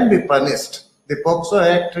they can be punished. The POCSO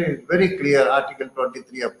Act is very clear. Article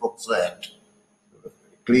 23 of POCSO Act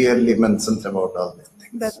clearly mentions about all these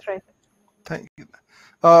things. That's right. Thank you.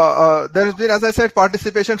 There has been, as I said,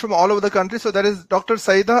 participation from all over the country. So there is Dr.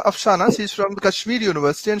 Saida Afshana. She's from Kashmir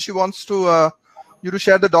University, and she wants to you to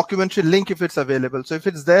share the documentary link if it's available. So if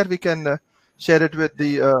it's there, we can share it with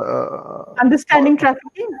the Understanding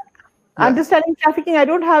Trafficking. Yeah. Understanding Trafficking. I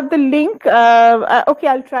don't have the link. Okay,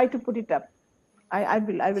 I'll try to put it up. I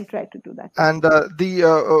will try to do that. And the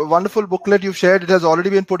wonderful booklet you've shared, it has already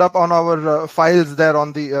been put up on our files there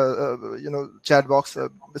on the chat box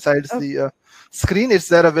besides the screen. It's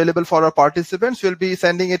there available for our participants. We'll be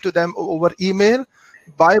sending it to them over email,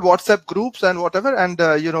 by WhatsApp groups and whatever. And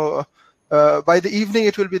by the evening,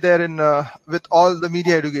 it will be there in with all the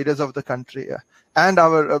media educators of the country and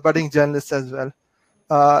our budding journalists as well.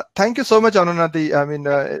 Thank you so much, Ananya. I mean,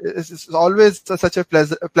 it's always such a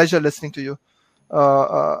pleasure listening to you.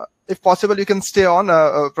 If possible, you can stay on,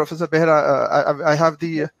 Professor Behra. I have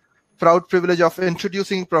the proud privilege of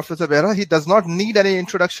introducing Professor Behra. He does not need any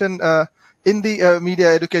introduction in the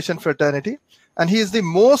media education fraternity, and he is the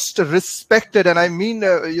most respected, and I mean,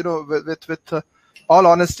 with all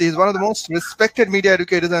honesty, he's one of the most respected media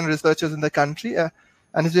educators and researchers in the country, and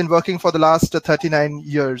he's been working for the last 39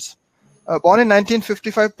 years. Born in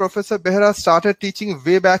 1955, Professor Behra started teaching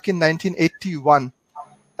way back in 1981.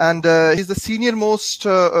 And he's the senior most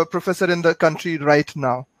professor in the country right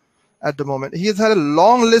now at the moment. He has had a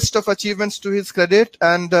long list of achievements to his credit,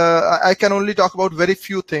 and I can only talk about very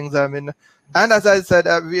few things. I mean, and as I said,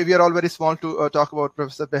 we are all very small to talk about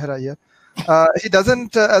Professor Behra here. He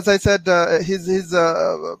doesn't, as I said,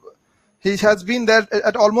 he has been there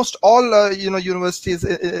at almost all universities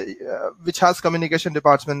which has communication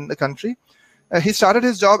department in the country. He started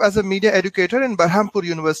his job as a media educator in Berhampur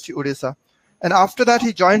University, Odisha. And after that,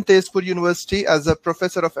 he joined Tezpur University as a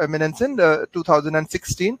professor of eminence in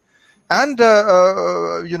 2016. And,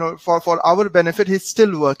 for our benefit, he's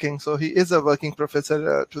still working. So he is a working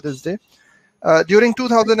professor to this day. During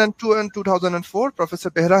 2002 and 2004,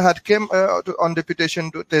 Professor Behra had came on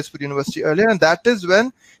deputation to Tezpur University earlier, and that is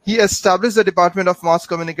when he established the Department of Mass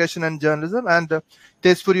Communication and Journalism, and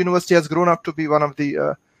Tezpur University has grown up to be one of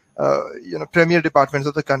the premier departments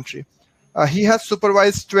of the country. He has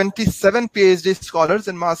supervised 27 PhD scholars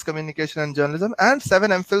in mass communication and journalism and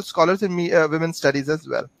 7 MPhil scholars in women's studies as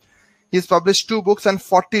well. He's published 2 books and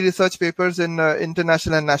 40 research papers in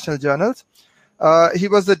international and national journals. He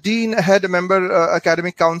was the Dean, Head Member,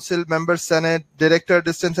 Academic Council, Member Senate, Director,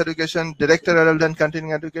 Distance Education, Director, Adult and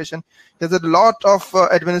Continuing Education. He has a lot of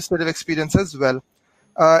administrative experience as well.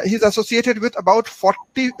 He's associated with about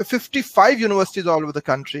 55 universities all over the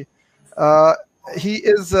country. He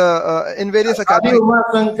is in various academic...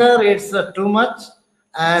 Shankar, it's too much.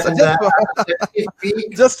 And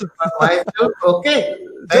just myself, okay.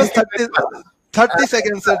 Just 30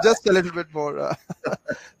 seconds, sir, just a little bit more.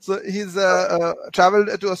 So he's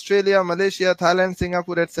traveled to Australia, Malaysia, Thailand,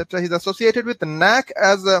 Singapore, etc. He's associated with NAC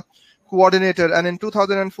as a coordinator, and in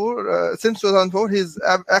 2004, since 2004, he's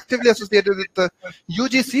actively associated with the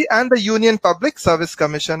UGC and the Union Public Service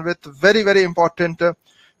Commission with very, very important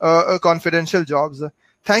confidential jobs.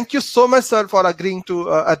 Thank you so much, sir, for agreeing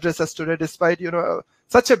to address us today, despite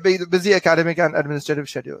such a busy academic and administrative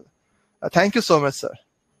schedule. Thank you so much, sir.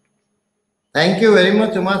 Thank you very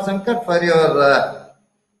much, Umar Shankar, for your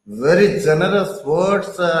very generous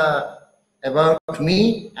words about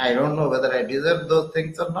me. I don't know whether I deserve those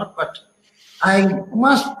things or not, but I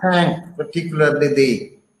must thank particularly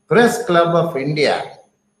the Press Club of India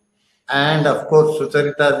and, of course,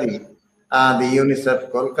 Sucharita ji, the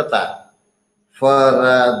UNICEF Kolkata,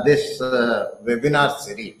 for this webinar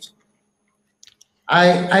series.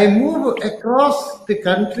 I move across the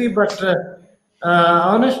country, but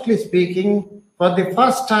honestly speaking, for the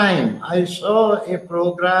first time, I saw a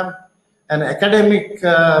program, an academic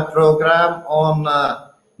program on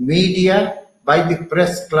media by the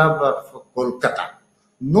Press Club of Kolkata.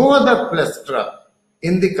 No other press club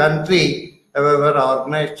in the country have ever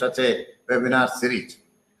organized such a webinar series.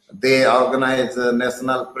 They organize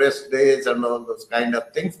national press days and all those kind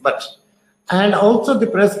of things, and also the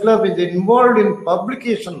Press Club is involved in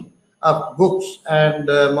publication of books and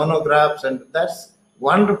monographs, and that's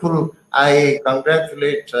wonderful. I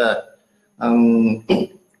congratulate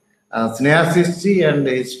Snehashish and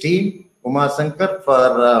his team, Umar Shankar,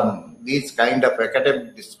 for these kind of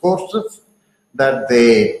academic discourses that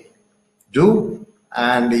they do,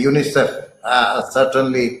 and UNICEF,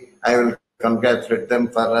 certainly I will congratulate them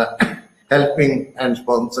for helping and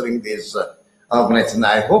sponsoring this organization.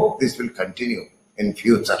 I hope this will continue in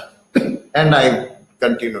future, and I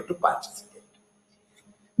continue to participate.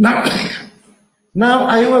 Now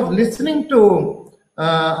I was listening to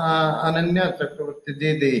Ananya Chakraborti,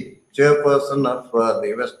 the chairperson of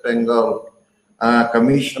the West Bengal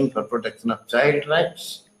Commission for Protection of Child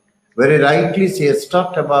Rights. Very rightly, she has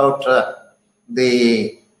talked about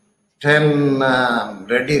the 10-point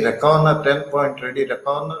ready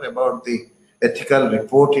reckoner about the ethical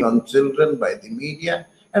reporting on children by the media,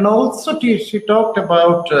 and also she talked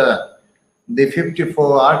about the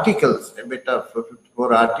 54 articles, a bit of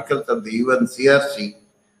 54 articles of the UNCRC,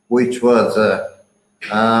 which was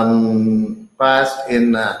passed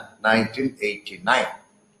in 1989,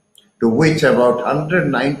 to which about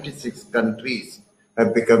 196 countries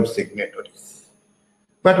have become signatories.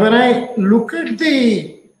 But when I look at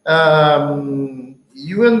the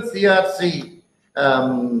UNCRC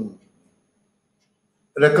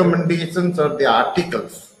recommendations or the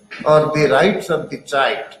articles or the rights of the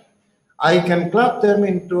child, I can club them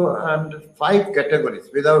into 5 categories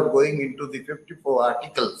without going into the 54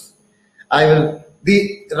 articles.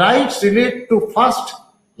 The rights relate to first,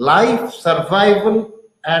 life, survival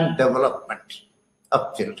and development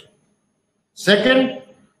of children. Second,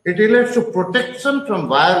 it relates to protection from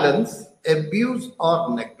violence, abuse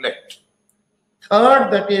or neglect.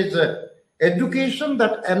 Third, that is education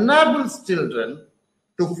that enables children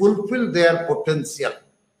to fulfill their potential.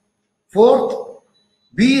 Fourth,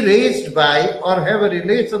 be raised by or have a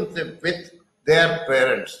relationship with their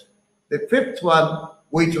parents. The fifth one,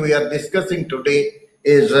 which we are discussing today,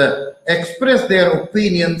 is express their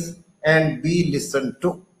opinions and be listened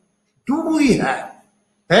to. Do we have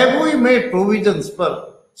we made provisions for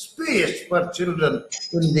space for children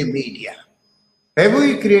in the media? Have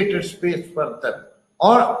we created space for them?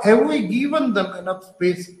 Or have we given them enough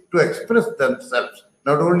space to express themselves?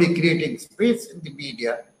 not only creating space in the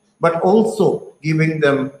media, but also giving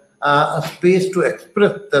them a space to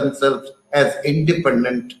express themselves as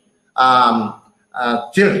independent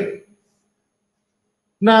children.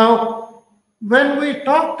 Now, when we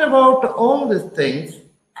talked about all these things,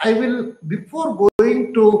 I will, before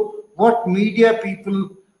going to what media people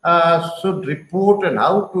should report and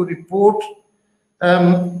how to report,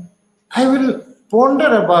 I will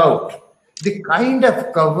ponder about the kind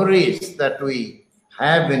of coverage that we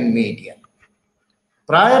have in media.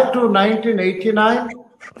 Prior to 1989,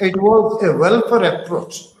 it was a welfare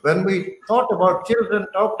approach. When we thought about children,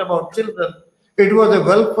 talked about children, it was a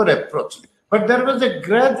welfare approach. But there was a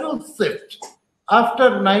gradual shift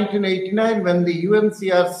after 1989 when the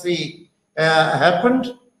UNCRC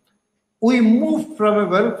happened. We moved from a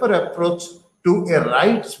welfare approach to a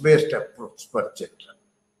rights-based approach for children.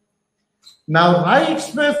 Now,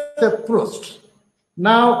 rights-based approach.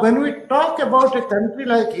 Now, when we talk about a country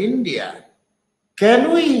like India,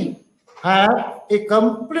 can we have a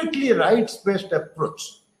completely rights-based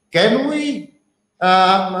approach? Can we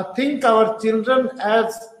think our children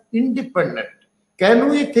as independent? Can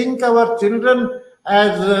we think our children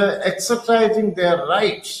as exercising their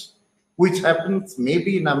rights, which happens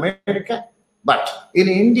maybe in America? But in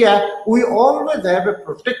India, we always have a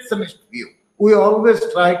protectionist view. We always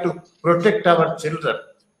try to protect our children.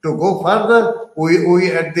 To go further,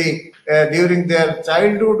 we at the during their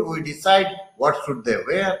childhood, we decide what should they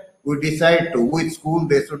wear. We decide to which school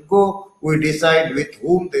they should go. We decide with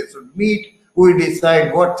whom they should meet. We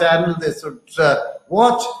decide what channel they should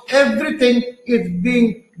watch. Everything is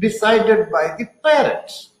being decided by the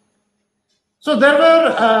parents. So there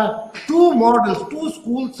were two models, two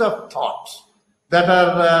schools of thoughts that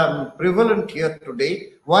are prevalent here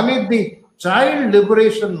today. One is the child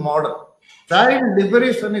liberation model, child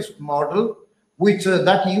liberationist model, which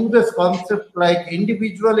that uses concepts like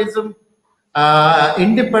individualism,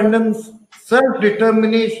 independence,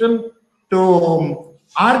 self-determination to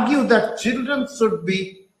argue that children should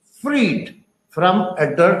be freed from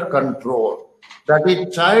adult control. That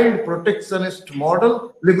is child protectionist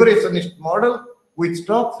model, liberationist model, which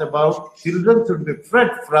talks about children should be freed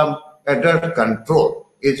from adult control.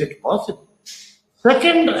 Is it possible?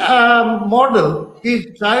 Second model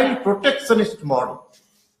is child protectionist model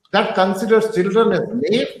that considers children as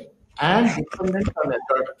slave and dependent on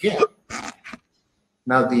adult care.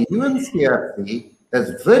 Now, the UNCRC,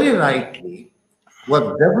 as very rightly, was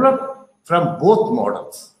developed from both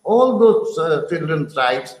models. All those children's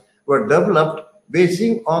rights were developed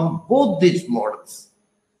basing on both these models.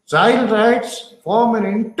 Child rights form an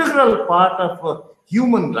integral part of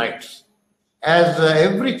human rights, as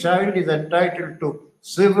every child is entitled to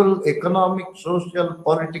civil, economic, social,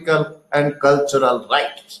 political, and cultural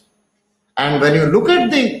rights. And when you look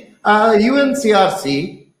at the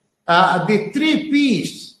UNCRC, the three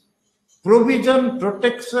P's, provision,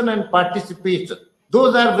 protection, and participation,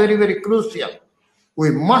 those are very, very crucial.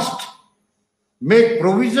 We must make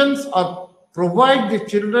provisions or provide the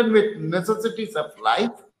children with necessities of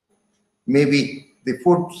life, maybe the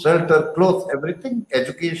food, shelter, clothes, everything,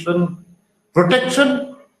 education,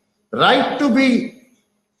 protection, right to be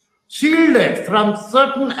shielded from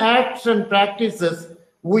certain acts and practices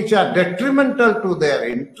which are detrimental to their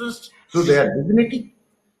interest, to their dignity.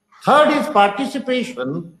 Third is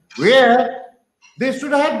participation, where they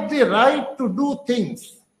should have the right to do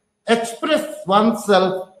things, express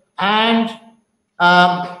oneself, and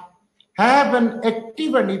have an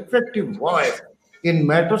active and effective voice in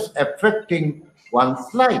matters affecting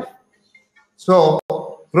one's life. So,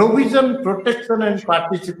 provision, protection, and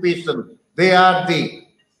participation, they are the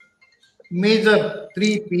major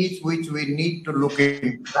three P's which we need to look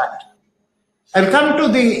into that. I'll come to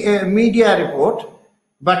the media report,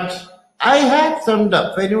 but I had summed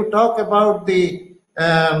up, when you talk about the,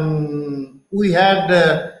 we had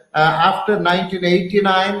after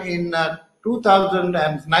 1989, in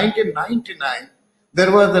 1999,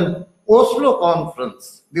 there was an Oslo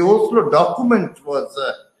conference. The Oslo document was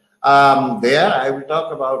there. I will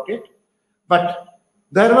talk about it. But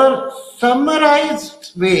there were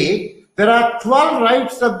summarized way, there are 12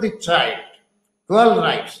 rights of the child. 12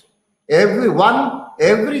 rights. Every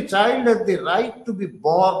child has the right to be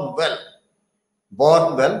born well.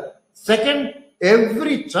 Born well. Second,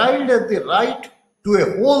 every child has the right to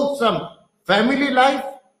a wholesome family life.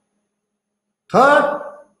 Third,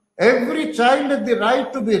 every child has the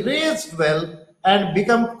right to be raised well and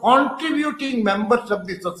become contributing members of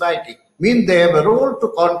the society. Means they have a role to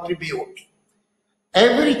contribute.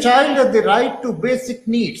 Every child has the right to basic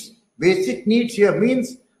needs. Basic needs here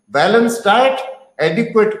means balanced diet,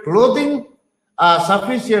 adequate clothing,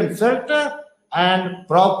 sufficient shelter, and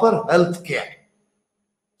proper health care.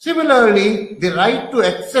 Similarly, the right to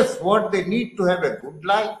access what they need to have a good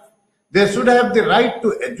life. They should have the right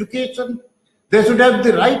to education. They should have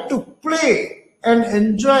the right to play and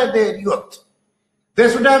enjoy their youth. They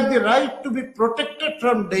should have the right to be protected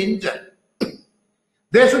from danger.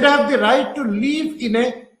 They should have the right to live in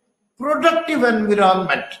a productive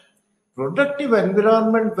environment. Productive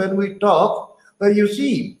environment, when we talk, you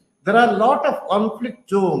see, there are a lot of conflict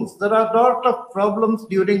zones. There are a lot of problems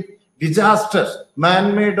during disasters,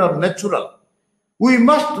 man-made or natural. We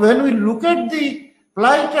must, when we look at the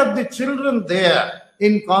plight of the children there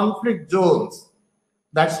in conflict zones,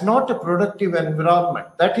 that's not a productive environment.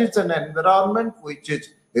 That is an environment which is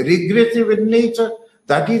regressive in nature.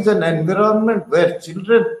 That is an environment where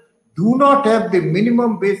children do not have the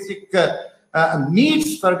minimum basic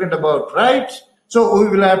needs, forget about rights. So we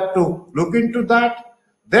will have to look into that.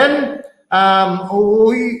 Then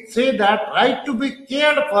we say that right to be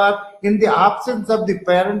cared for in the absence of the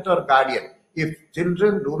parent or guardian. If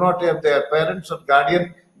children do not have their parents or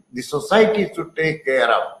guardian, the society should take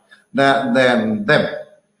care of them.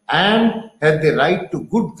 And have the right to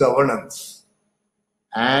good governance.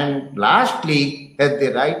 And lastly, have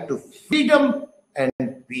the right to freedom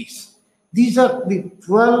and peace. These are the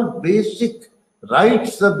 12 basic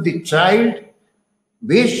rights of the child,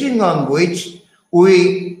 basing on which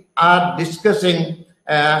we are discussing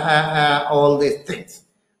all these things.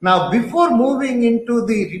 Now, before moving into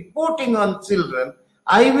the reporting on children,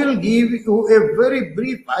 I will give you a very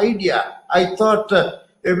brief idea. I thought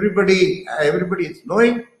everybody is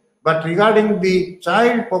knowing, but regarding the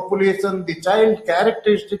child population, the child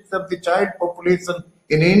characteristics of the child population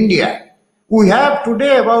in India, we have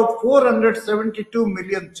today about 472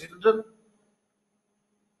 million children.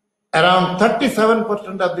 Around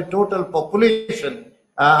 37% of the total population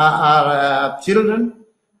are children,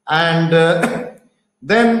 and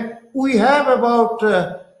then we have about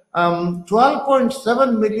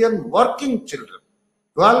 12.7 million working children.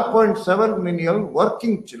 12.7 million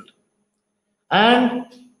working children. And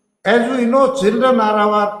as we know, children are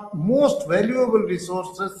our most valuable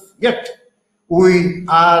resources, yet we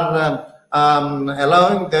are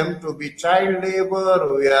allowing them to be child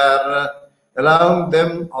labor, we are allowing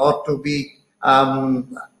them or to be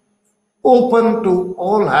open to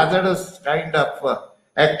all hazardous kind of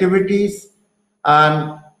activities.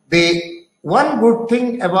 And the one good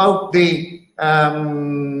thing about the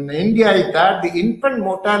India is that the infant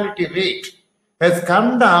mortality rate has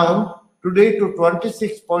come down today to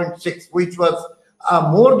 26.6, which was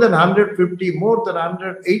more than 150, more than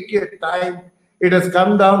 180 at time. It has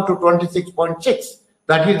come down to 26.6.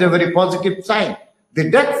 That is a very positive sign. The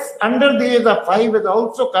deaths under the age of 5 has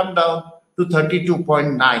also come down to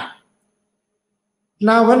 32.9.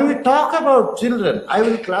 Now, when we talk about children, I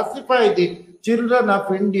will classify the children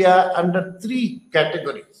of India under 3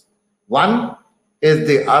 categories. One is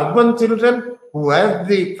the urban children who have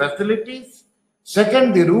the facilities.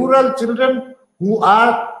 Second, the rural children who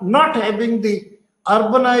are not having the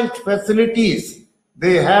urbanized facilities.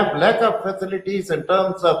 They have lack of facilities in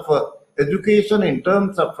terms of education, in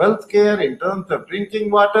terms of healthcare, in terms of drinking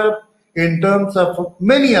water, in terms of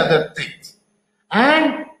many other things.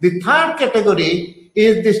 And the third category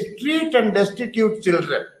is the street and destitute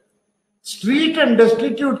children. Street and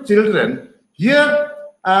destitute children, here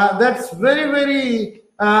that's very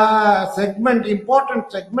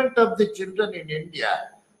important segment of the children in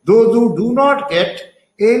India. Those who do not get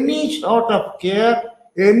any sort of care,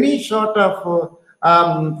 any sort of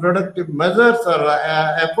productive measures or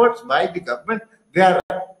efforts by the government. There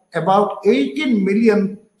are about 18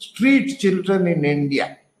 million street children in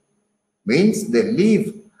India. Means they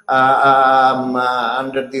live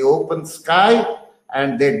under the open sky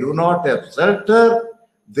and they do not have shelter.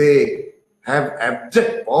 They have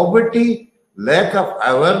abject poverty, lack of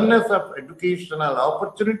awareness of educational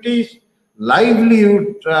opportunities,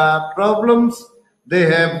 livelihood problems. They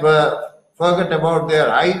have forgot about their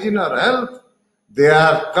hygiene or health. They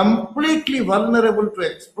are completely vulnerable to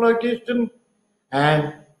exploitation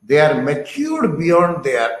and they are matured beyond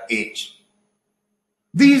their age.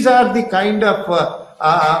 These are the kind of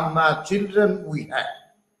children we have.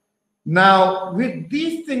 Now, with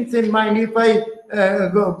these things in mind, if I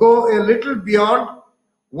go a little beyond,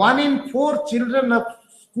 1 in 4 children of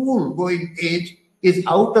school going age is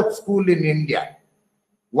out of school in India.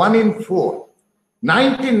 1 in 4.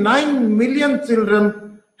 99 million children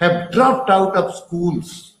have dropped out of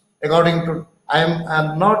schools. According to, I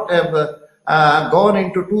am not gone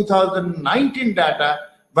into 2019 data,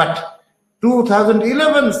 but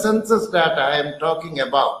 2011 census data I am talking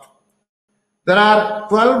about. There are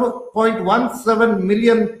 12.17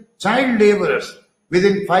 million child laborers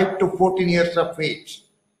within 5 to 14 years of age.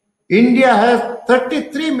 India has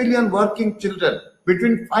 33 million working children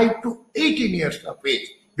between 5 to 18 years of age.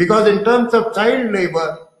 Because in terms of child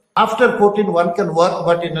labor, after 14 one can work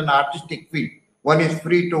but in an artistic field. One is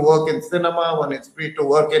free to work in cinema, one is free to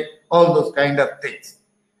work in all those kind of things.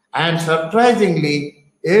 And surprisingly,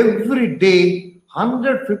 every day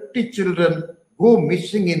 150 children go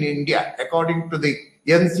missing in India. According to the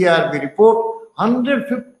NCRB report,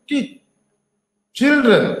 150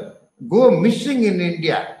 children go missing in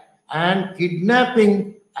India, and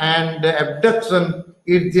kidnapping and abduction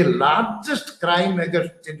is the largest crime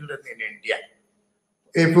against children in India.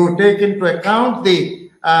 If you take into account the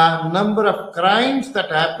number of crimes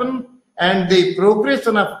that happen and the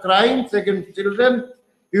progression of crimes against children,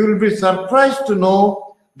 you will be surprised to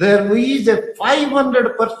know there is a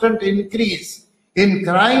 500% increase in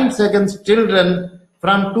crimes against children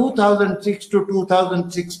from 2006 to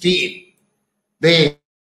 2016.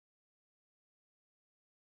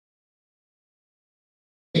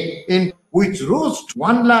 Which rose to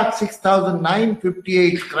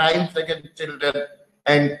 106,958 crimes against children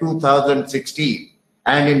in 2016.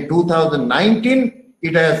 And in 2019,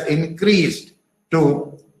 it has increased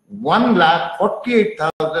to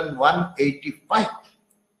 1,48,185.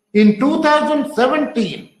 In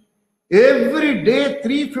 2017, every day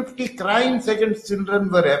 350 crimes against children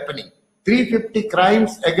were happening. 350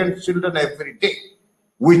 crimes against children every day,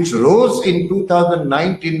 which rose in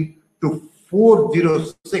 2019 to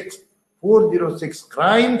 406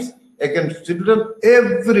 crimes against children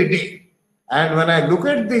every day. And when I look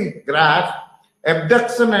at the graph,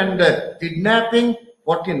 abduction and kidnapping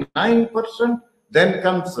 49%, then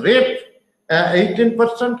comes rape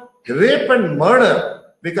 18%, rape and murder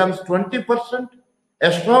becomes 20%,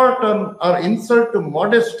 assault or insult to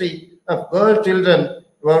modesty of girl children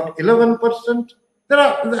about 11%. There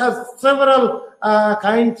are several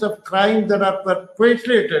kinds of crimes that are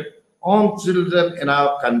perpetrated on children in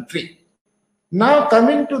our country. Now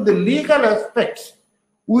coming to the legal aspects,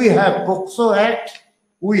 we have POCSO Act,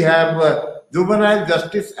 we have Juvenile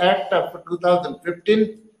Justice Act of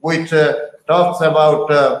 2015, which talks about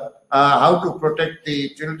how to protect the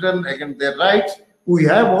children against their rights. We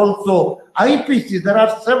have also IPC. There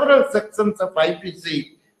are several sections of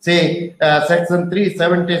IPC, say section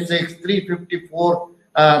 376, 354,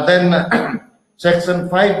 then section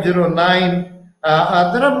 509.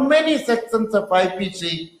 There are many sections of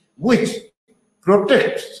IPC which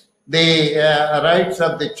protects the rights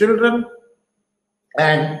of the children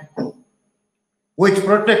and which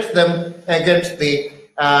protects them against the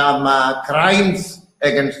crimes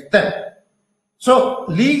against them. So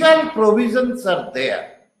legal provisions are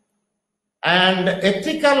there, and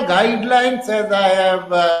ethical guidelines, as I have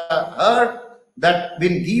heard, that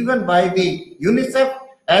been given by the UNICEF,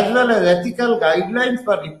 as well as ethical guidelines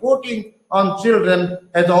for reporting on children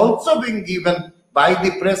has also been given by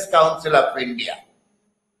the Press Council of India.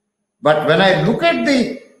 But when I look at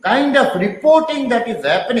the kind of reporting that is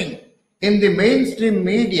happening in the mainstream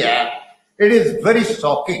media, it is very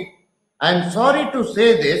shocking. I'm sorry to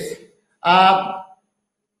say this.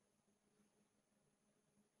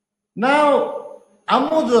 Now,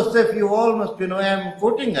 Ammu Joseph, you all must know, I am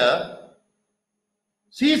quoting her.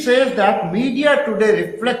 She says that media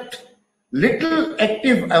today reflect little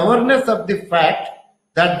active awareness of the fact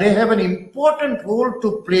that they have an important role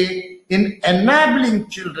to play in enabling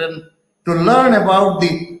children to learn about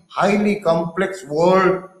the highly complex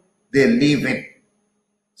world they live in.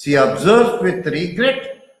 She observes with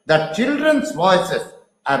regret that children's voices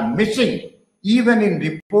are missing even in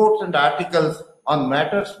reports and articles on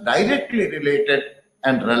matters directly related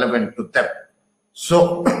and relevant to them.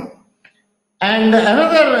 So, and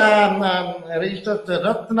another research,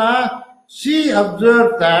 Ratna, she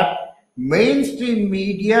observed that mainstream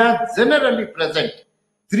media generally present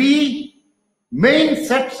three main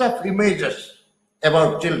sets of images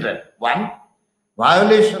about children. One,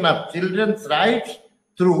 violation of children's rights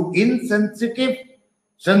through insensitive,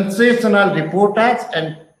 sensational reportage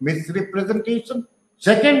and misrepresentation.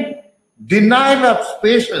 Second, denial of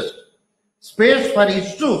space for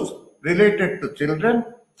issues related to children.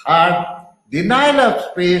 Third, denial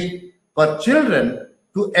of space for children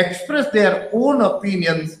to express their own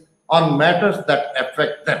opinions on matters that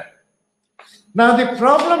affect them. Now, the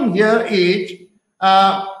problem here is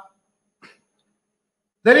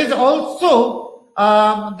there is also,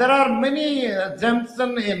 there are many gems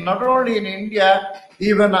not only in India,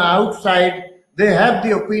 even outside. They have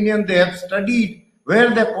the opinion, they have studied,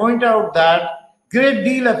 where they point out that great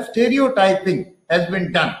deal of stereotyping has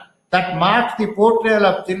been done that marks the portrayal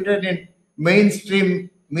of children in mainstream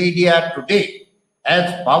media today.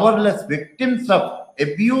 as powerless victims of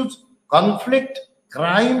abuse, conflict,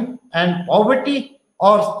 crime, and poverty,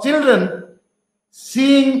 or children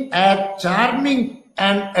seen as charming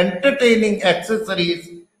and entertaining accessories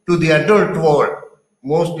to the adult world,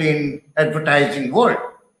 mostly in advertising world.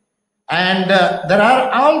 And there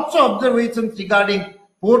are also observations regarding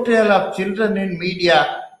portrayal of children in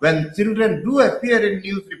media. When children do appear in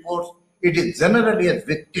news reports, it is generally as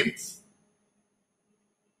victims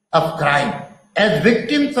of crime, as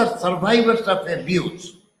victims or survivors of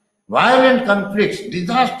abuse, violent conflicts,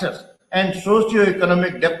 disasters, and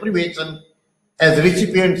socio-economic deprivation, as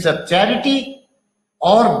recipients of charity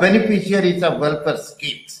or beneficiaries of welfare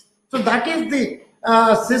schemes. So that is the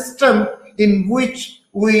system in which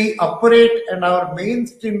we operate and our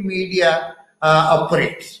mainstream media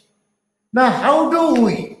operates. Now, how do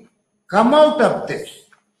we come out of this?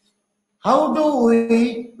 How do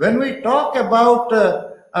we, when we talk about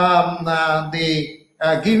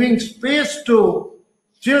giving space to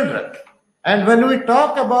children, and when we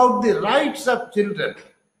talk about the rights of children,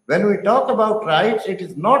 when we talk about rights, it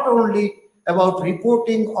is not only about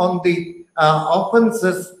reporting on the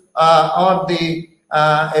offenses or the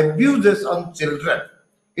abuses on children.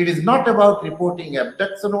 It is not about reporting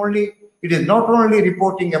abduction only. It is not only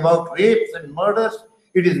reporting about rapes and murders.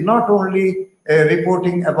 It is not only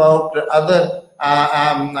reporting about other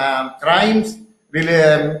crimes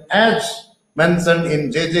as mentioned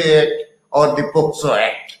in JJ Act or the POCSO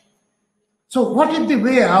Act. So what is the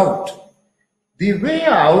way out? The way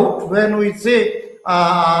out, when we say,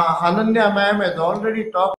 Ananya ma'am has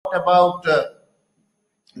already talked about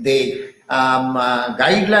the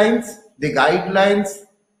guidelines.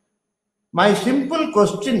 My simple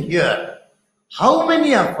question here, how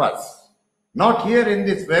many of us, not here in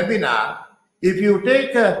this webinar, if you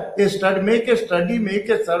take a study, make a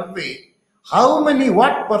survey,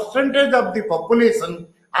 what percentage of the population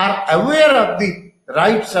are aware of the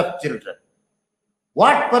rights of children?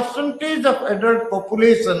 What percentage of adult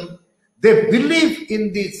population, they believe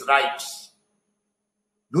in these rights?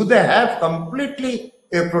 Do they have completely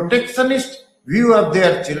a protectionist view of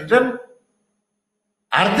their children?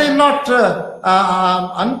 Are they not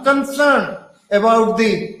unconcerned about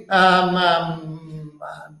the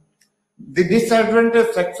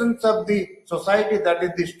disadvantaged sections of the society, that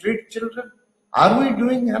is the street children? Are we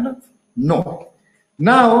doing enough? No.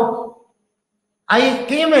 Now, I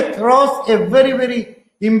came across a very, very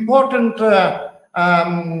important,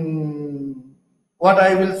 what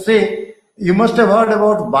I will say, you must have heard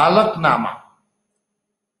about Balaknama.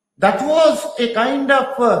 That was a kind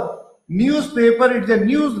of newspaper, it's a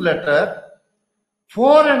newsletter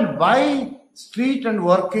for and by street and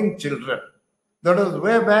working children. That was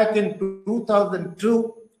way back in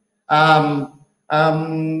 2002. A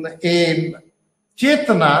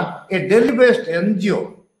Chetana, a Delhi-based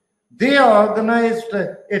NGO, they organized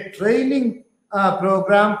a training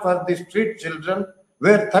program for the street children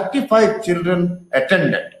where 35 children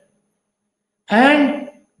attended. And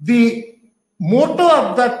the motto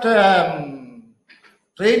of that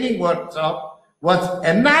training workshop was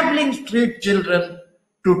enabling street children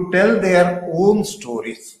to tell their own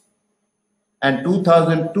stories. And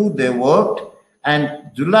 2002 they worked,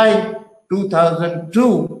 and July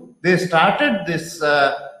 2002 they started this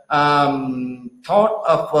thought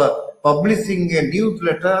of publishing a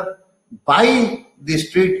newsletter by the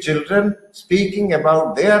street children, speaking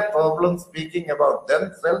about their problems, speaking about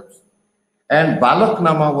themselves. And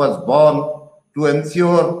Balaknama was born to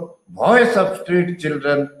ensure voice of street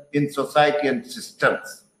children in society and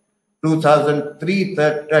systems. 2003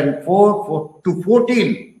 and 4 to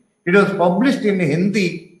 14, it was published in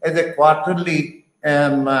Hindi as a quarterly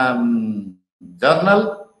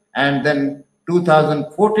journal, and then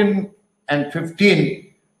 2014 and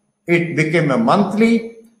 15, it became a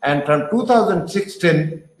monthly, and from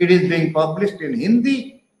 2016, it is being published in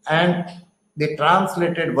Hindi and the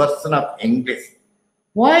translated version of English.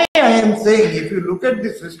 Why I am saying, if you look at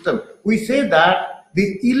the system, we say that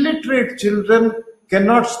the illiterate children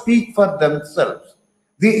cannot speak for themselves.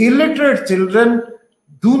 The illiterate children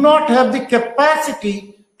do not have the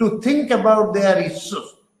capacity to think about their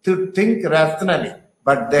issues, to think rationally,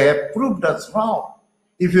 but they have proved us wrong.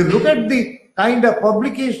 If you look at the kind of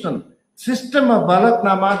publication system of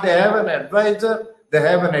Balaknama, they have an advisor, they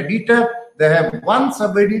have an editor, they have one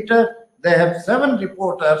sub-editor, they have 7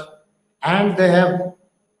 reporters, and they have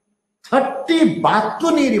 30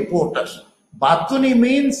 Batuni reporters. Batuni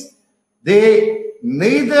means they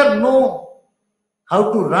neither know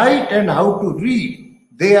how to write and how to read.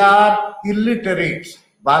 They are illiterates.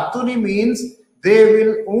 Batuni means they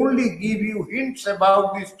will only give you hints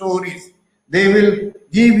about the stories. They will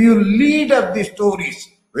give you lead of the stories,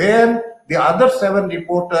 where the other 7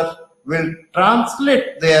 reporters will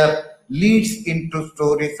translate their leads into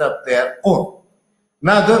stories of their own.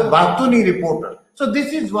 Now, the Batuni reporter. So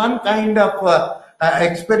this is one kind of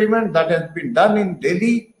experiment that has been done in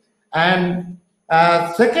Delhi. And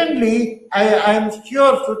secondly, I am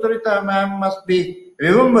sure Sutarita ma'am must be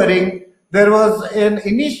remembering, there was an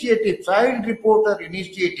initiative, child reporter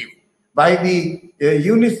initiative by the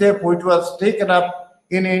UNICEF, which was taken up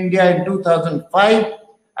in India in 2005.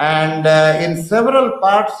 And in several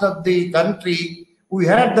parts of the country, we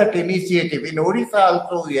had that initiative. In Odisha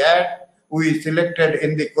also we selected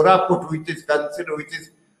in the Koraput, which is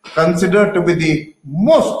considered to be the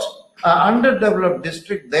most underdeveloped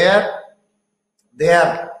district there.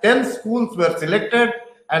 There 10 schools were selected,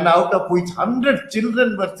 and out of which 100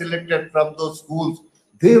 children were selected from those schools.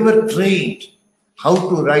 They were trained how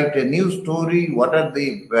to write a news story, what are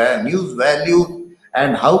the news values,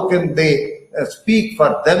 and how can they speak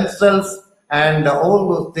for themselves, and all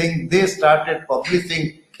those things. They started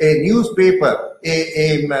publishing a newspaper,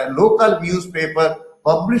 a local newspaper,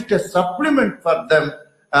 published a supplement for them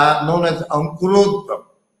known as Ankurodgam,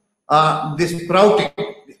 the sprouting,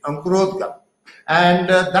 the Ankurodgam. And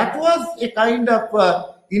that was a kind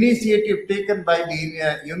of initiative taken by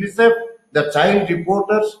the UNICEF, the child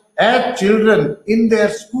reporters. As children in their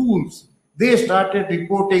schools, they started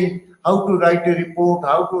reporting how to write a report,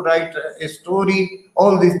 how to write a story,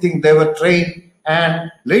 all these things they were trained.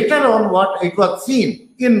 And later on, what it was seen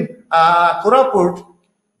in Koraput,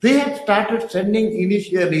 they had started sending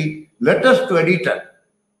initially letters to editor,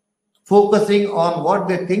 focusing on what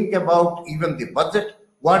they think about even the budget,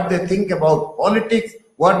 what they think about politics,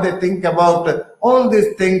 what they think about all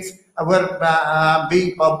these things were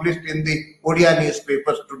being published in the Odia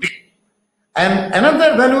newspapers today. And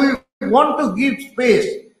another, when we want to give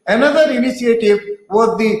space, another initiative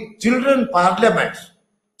was the children parliaments.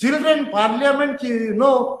 Children parliament, you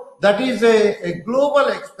know, that is a global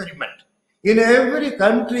experiment. In every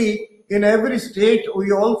country, in every state,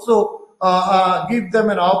 we also give them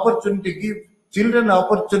an opportunity, give children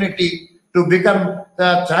opportunity to become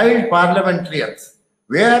child parliamentarians,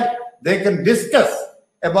 where they can discuss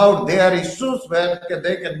about their issues, where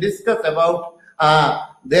they can discuss about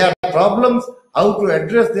their problems, how to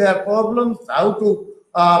address their problems, how to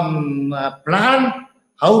plan,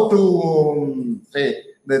 how to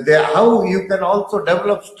how you can also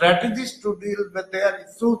develop strategies to deal with their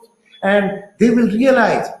issues, and they will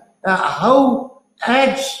realize how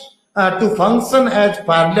to function as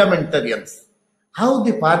parliamentarians, how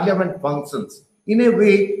the parliament functions. In a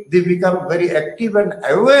way, they become very active and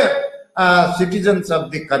aware citizens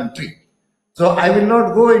of the country. So I will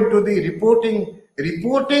not go into the reporting.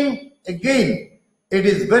 Reporting, again, it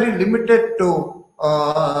is very limited to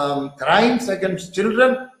crimes against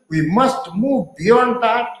children. We must move beyond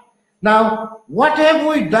that. Now, what have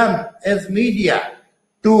we done as media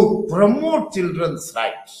to promote children's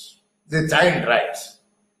rights, the child rights?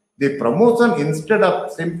 The promotion, instead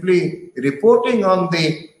of simply reporting on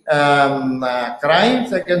the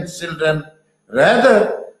crimes against children,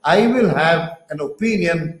 rather, I will have an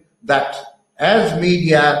opinion that as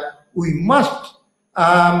media, we must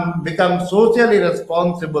become socially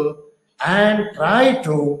responsible and try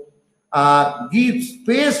to give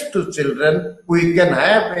space to children. We can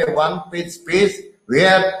have a one-page space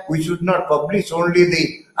where we should not publish only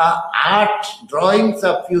the art drawings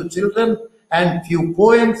of few children and few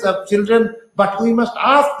poems of children, but we must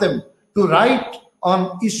ask them to write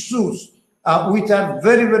on issues which are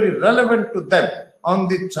very, very relevant to them, on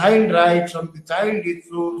the child rights, on the child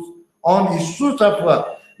issues, on issues of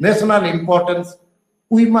national importance.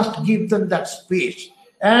 We must give them that space,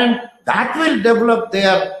 and that will develop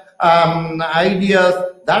their ideas,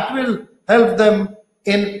 that will help them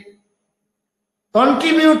in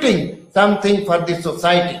contributing something for the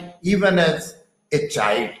society, even as a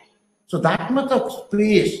child. So that much of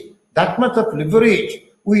space, that much of leverage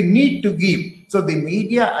we need to give. So the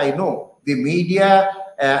media, I know, the media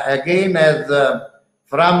again as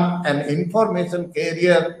from an information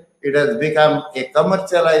carrier, it has become a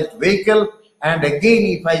commercialized vehicle. And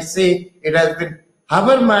again, if I say, it has been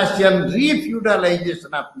Habermasian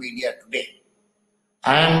refeudalization of media today.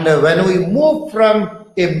 And when we move from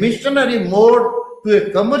a missionary mode to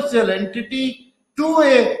a commercial entity to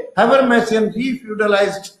a Habermasian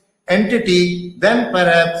refeudalized entity, then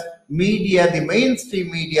perhaps media, the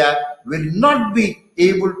mainstream media, will not be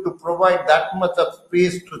able to provide that much of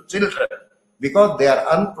space to children because they are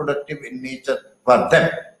unproductive in nature for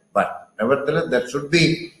them. But nevertheless, there should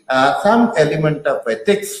be some element of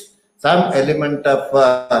ethics, some element of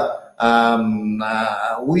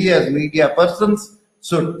we as media persons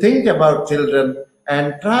should think about children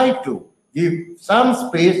and try to give some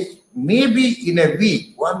space, maybe in a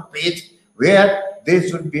week, one page, where they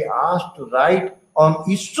should be asked to write on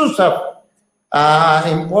issues of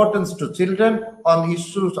importance to children, on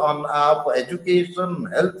issues on education,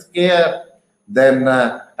 healthcare, then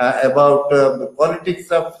about the politics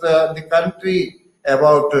of the country,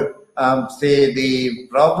 about say the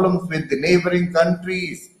problems with the neighboring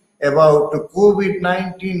countries, about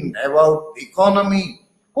COVID-19, about economy,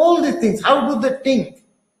 all these things. How do they think?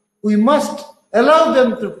 We must allow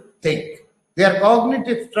them to think. Their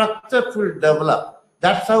cognitive structures will develop.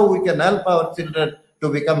 That's how we can help our children to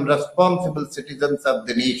become responsible citizens of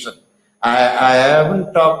the nation. I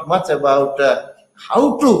haven't talked much about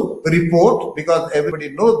how to report, because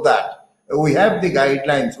everybody knows that. We have the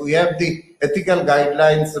guidelines, we have the ethical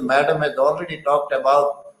guidelines, Madam has already talked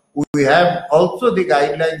about. We have also the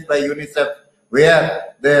guidelines by UNICEF,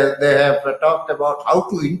 where they have talked about how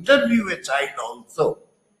to interview a child also.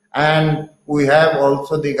 And we have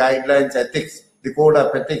also the guidelines, ethics, the code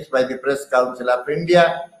of ethics by the Press Council of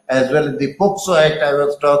India, as well as the POCSO Act. I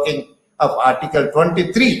was talking of Article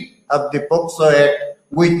 23 of the POCSO Act,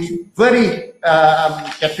 which very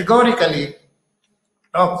categorically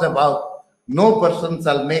talks about no person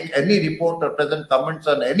shall make any report or present comments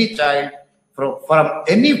on any child from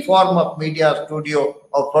any form of media, studio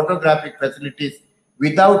or photographic facilities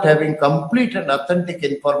without having complete and authentic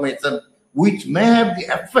information which may have the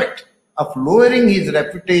effect of lowering his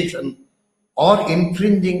reputation or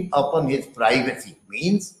infringing upon his privacy.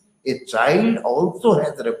 Means a child also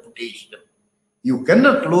has a reputation. You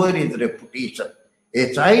cannot lower his reputation.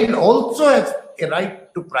 A child also has a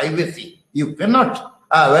right to privacy. You cannot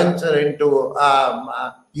venture into,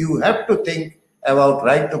 you have to think about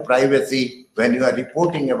right to privacy when you are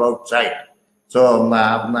reporting about child. So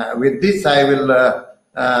with this, I will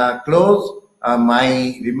close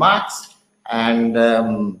my remarks. And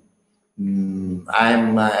I'm,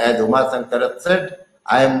 as Uma Shankar said,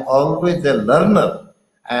 I am always a learner,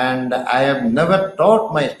 and I have never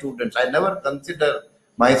taught my students. I never consider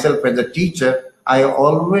myself as a teacher. I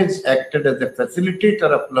always acted as a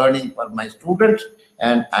facilitator of learning for my students,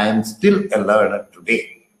 and I am still a learner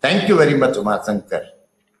today. Thank you very much, Uma Shankar.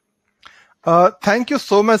 Thank you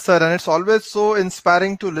so much, sir, and it's always so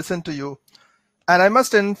inspiring to listen to you. And I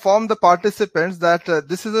must inform the participants that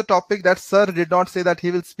this is a topic that sir did not say that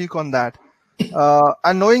he will speak on that.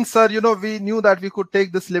 And knowing sir, we knew that we could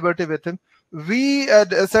take this liberty with him. We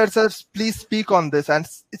said, sir, please speak on this. And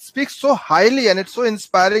it speaks so highly, and it's so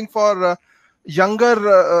inspiring for younger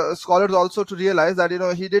scholars also to realize that,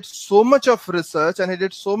 he did so much of research and he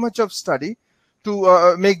did so much of study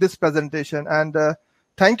to make this presentation. And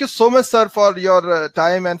thank you so much, sir, for your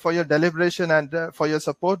time and for your deliberation and for your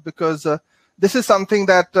support, because this is something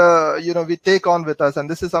that we take on with us, and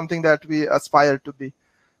this is something that we aspire to be.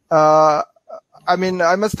 I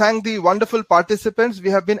must thank the wonderful participants.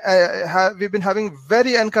 We've been having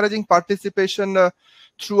very encouraging participation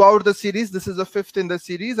throughout the series. This is the 5th in the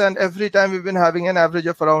series, and every time we've been having an average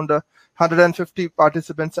of around 150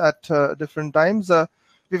 participants at different times.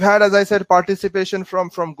 We've had, as I said, participation from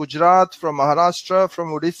Gujarat, from Maharashtra, from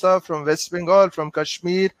Odisha, from West Bengal, from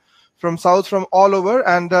Kashmir, from South, from all over,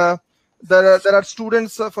 and there are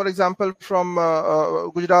students, for example, from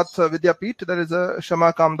Gujarat Vidyapeeth. There is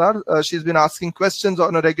Shama Kamdar. She's been asking questions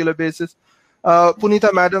on a regular basis.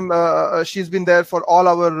 Punita Madam, she's been there for all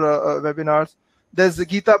our webinars. There's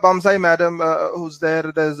Geeta Bamsai Madam, who's there.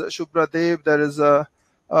 There's Shubhra Dev. There is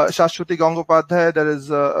Shashwati Gangopadhyay. There is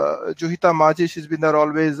Juhita Maji. She's been there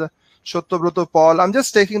always. Shottobroto Paul. I'm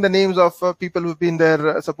just taking the names of people who've been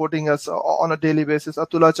there supporting us on a daily basis.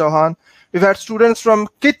 Atula Chauhan. We've had students from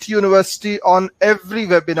KIT University on every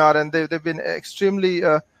webinar, and they've been extremely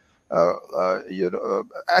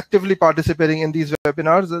actively participating in these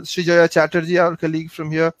webinars. Srijaya Chatterjee, our colleague from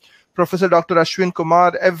here, Professor Dr. Ashwin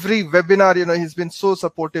Kumar. Every webinar, he's been so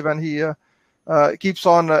supportive, and he keeps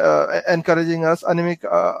on encouraging us.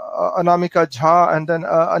 Anamika Jha, and then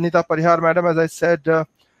Anita Parihar Madam, as I said.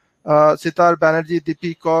 Sitar Banerjee,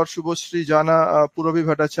 Deepi Kaur, Shubhoshri Jana, Purabhi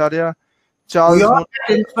Bhattacharya, Charles. We are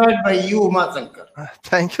inspired by you, Uma Shankar.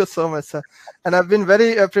 Thank you so much, sir. And I've been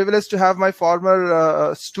very privileged to have my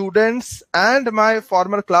former students and my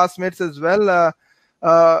former classmates as well.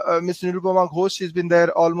 Ms. Nirupama Ghosh, she's been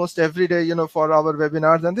there almost every day, for our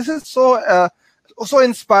webinars. And this is so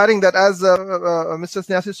inspiring that, as Mr.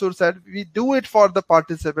 Snyasi Sur said, we do it for the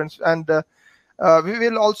participants. And we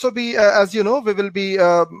will also be, as you know, we will be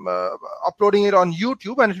uploading it on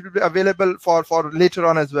YouTube, and it will be available for later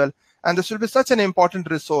on as well. And this will be such an important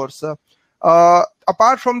resource.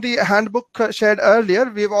 Apart from the handbook shared earlier,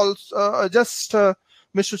 we've also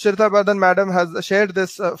Ms. Suchrita Bardhan Madam has shared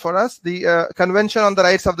this for us, the Convention on the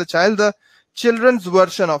Rights of the Child, the children's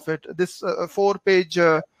version of it. This 4-page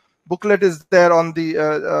booklet is there on the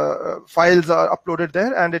files are uploaded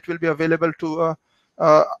there, and it will be available to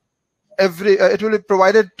it will be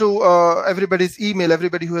provided to everybody's email,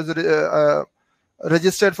 everybody who has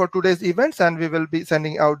registered for today's events, and we will be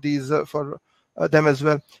sending out these for them as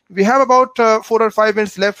well. We have about 4 or 5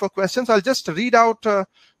 minutes left for questions. I'll just read out 2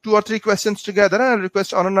 or 3 questions together, and I'll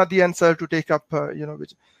request Ananya and Sir to take up,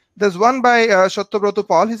 which. There's one by Chakraborti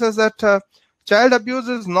Paul. He says that child abuse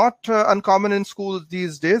is not uncommon in schools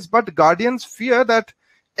these days, but guardians fear that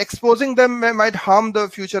exposing them might harm the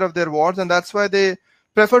future of their wards, and that's why they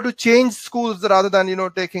prefer to change schools rather than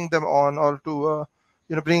taking them on or to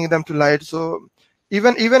bringing them to light. So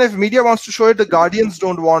even if media wants to show it, the guardians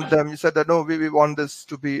don't want them. You said that no, we want this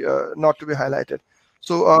to be not to be highlighted.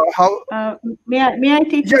 So how may I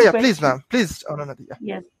take this yeah question? Please ma'am, please Ananya.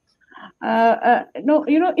 Yes. No,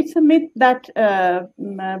 it's a myth that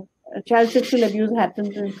child sexual abuse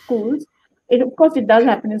happens in schools. Of course, it does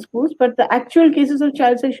happen in schools, but the actual cases of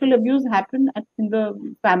child sexual abuse happen in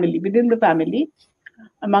the family, within the family,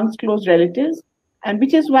 amongst close relatives, and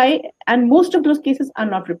which is why, and most of those cases are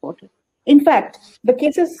not reported. In fact, the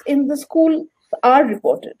cases in the school are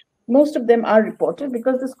reported. Most of them are reported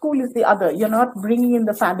because the school is the other. You're not bringing in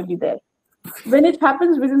the family there. When it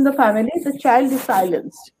happens within the family, the child is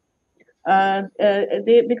silenced.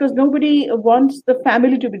 Because nobody wants the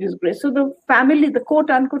family to be disgraced. So the family, the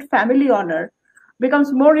quote-unquote family honor,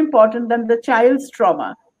 becomes more important than the child's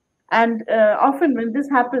trauma. And often when this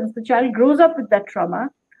happens, the child grows up with that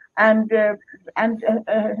trauma and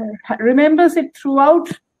remembers it throughout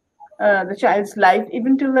the child's life,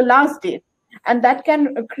 even till the last day. And that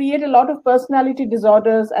can create a lot of personality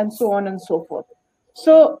disorders and so on and so forth.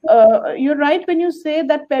 So you're right when you say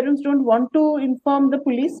that parents don't want to inform the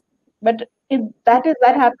police. But that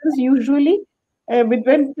happens usually when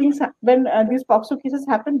these POCSO cases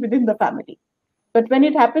happen within the family. But when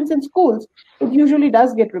it happens in schools, it usually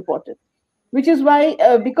does get reported, which is why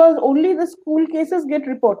because only the school cases get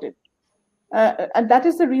reported, and that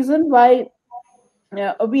is the reason why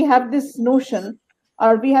we have this notion,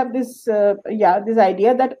 or we have this this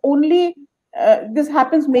idea that only this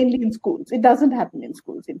happens mainly in schools. It doesn't happen in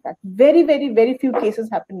schools. In fact, very, very, very few cases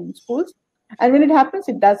happen in schools. And when it happens,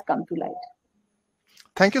 it does come to light.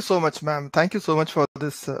 Thank you so much, ma'am. Thank you so much for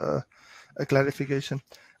this clarification.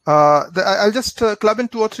 I'll just club in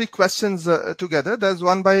 2 or 3 questions together. There's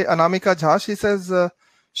one by Anamika Jha. She says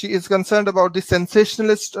she is concerned about the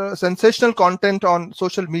sensational content on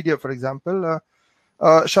social media, for example.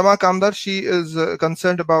 Shama Kamdar, she is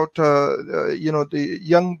concerned about the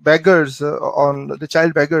young beggars the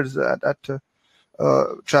child beggars at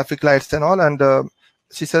traffic lights and all, and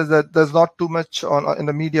she says that there's not too much in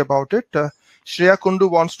the media about it. Shreya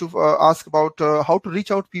Kundu wants to ask about how to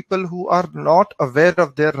reach out people who are not aware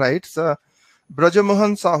of their rights.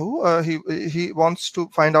 Brajamohan Sahu, he wants to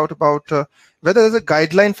find out about whether there's a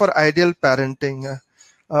guideline for ideal parenting.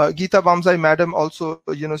 Geeta Bamzai Madam also,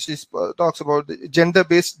 she talks about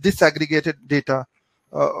gender-based disaggregated data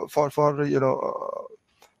for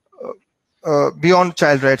beyond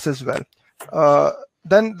child rights as well.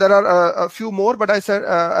 Then there are a few more, but as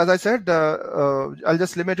I said, I'll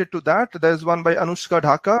just limit it to that. There's one by Anushka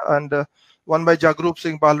Dhaka and one by Jagrup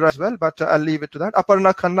Singh Balra as well, but I'll leave it to that.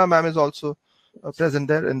 Aparna Khanna ma'am is also present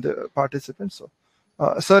there in the participants. So,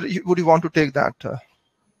 sir, would you want to take that?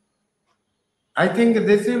 I think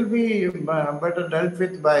this will be better dealt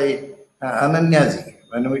with by Ananya ji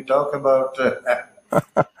when we talk about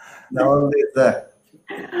all this.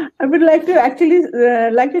 I would like to actually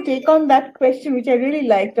take on that question, which I really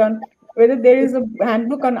liked, on whether there is a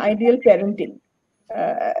handbook on ideal parenting.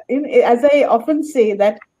 As I often say,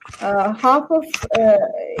 that half of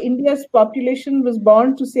India's population was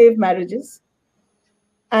born to save marriages,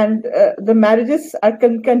 and the marriages are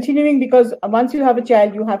continuing because once you have a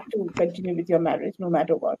child, you have to continue with your marriage no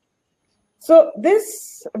matter what. So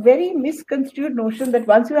this very misconstrued notion that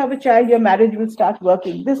once you have a child, your marriage will start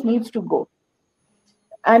working, this needs to go.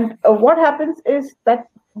 And what happens is that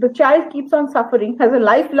the child keeps on suffering, has a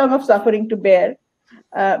lifelong of suffering to bear,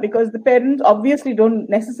 because the parents obviously don't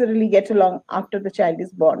necessarily get along after the child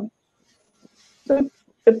is born. So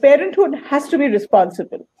the parenthood has to be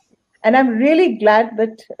responsible. And I'm really glad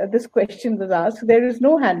that this question was asked. There is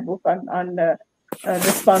no handbook on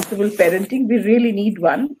responsible parenting. We really need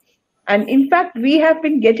one. And in fact, we have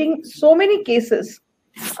been getting so many cases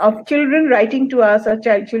of children writing to us, or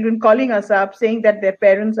children calling us up saying that their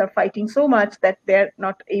parents are fighting so much that they're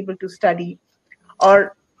not able to study,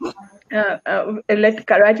 or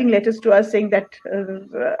writing letters to us saying that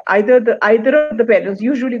either of the parents,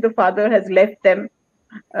 usually the father, has left them,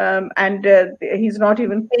 and he's not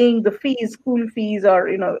even paying the fees, school fees, or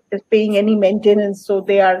is paying any maintenance, so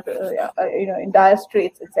they are in dire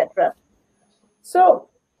straits, etc. So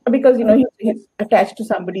because he's attached to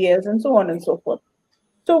somebody else, and so on and so forth.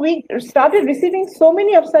 So we started receiving so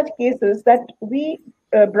many of such cases that we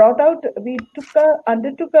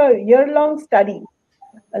undertook a year-long study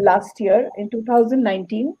last year in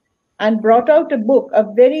 2019, and brought out a book, a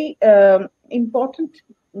very important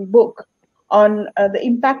book on the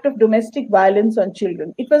impact of domestic violence on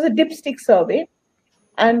children. It was a dipstick survey,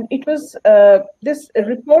 and it was this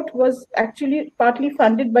report was actually partly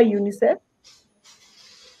funded by UNICEF,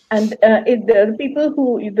 and the people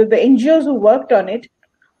the NGOs who worked on it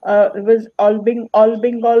was All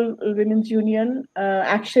Bengal Women's Union,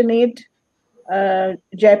 ActionAid,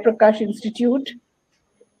 Jayaprakash Institute,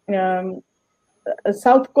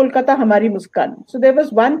 South Kolkata Hamari Muskan. So there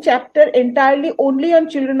was one chapter entirely only on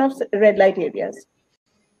children of red light areas.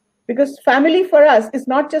 Because family for us is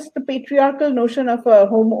not just the patriarchal notion of a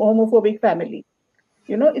homophobic family.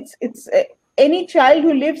 It's any child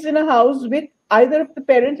who lives in a house with either of the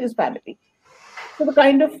parents is family. So the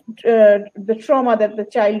kind of the trauma that the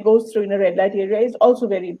child goes through in a red light area is also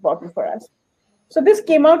very important for us. So this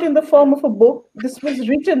came out in the form of a book. This was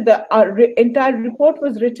written, the entire report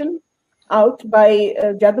was written out by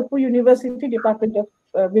Jadavpur University Department of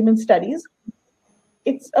Women's Studies.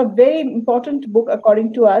 It's a very important book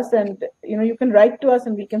according to us, and you can write to us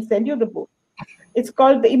and we can send you the book. It's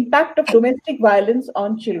called The Impact of Domestic Violence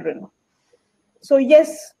on Children. So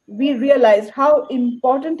yes, we realized how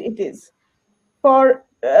important it is for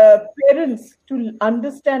parents to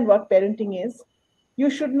understand what parenting is. You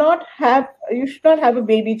should not have a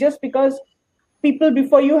baby just because people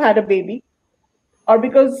before you had a baby, or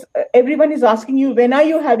because everyone is asking you, when are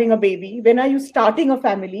you having a baby? When are you starting a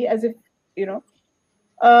family? As if,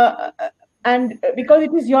 and because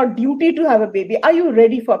it is your duty to have a baby. Are you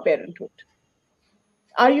ready for parenthood?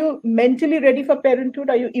 Are you mentally ready for parenthood?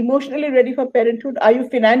 Are you emotionally ready for parenthood? Are you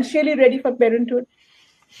financially ready for parenthood?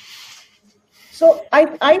 So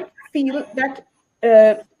I feel that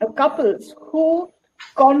couples who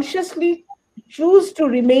consciously choose to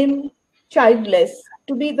remain childless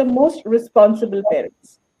to be the most responsible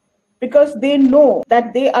parents, because they know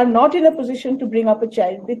that they are not in a position to bring up a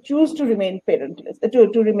child. They choose to remain parentless,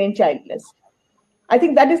 to remain childless. I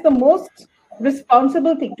think that is the most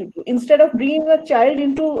responsible thing to do, instead of bringing a child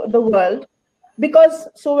into the world because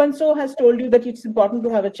so-and-so has told you that it's important to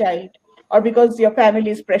have a child, or because your family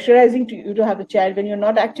is pressurizing you to have a child when you're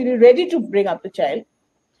not actually ready to bring up the child.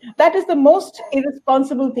 That is the most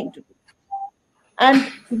irresponsible thing to do.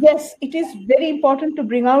 And yes, it is very important to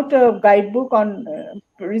bring out a guidebook on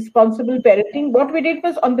responsible parenting. What we did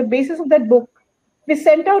was, on the basis of that book, we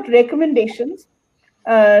sent out recommendations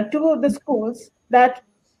to the schools that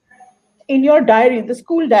in your diary, the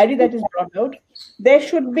school diary that is brought out, there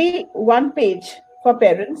should be one page for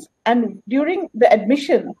parents. And during the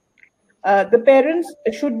admission, the parents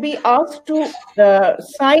should be asked to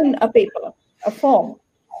sign a paper, a form,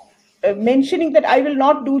 mentioning that I will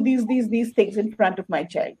not do these things in front of my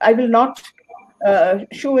child. I will not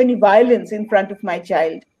show any violence in front of my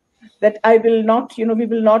child. That I will not, we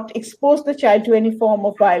will not expose the child to any form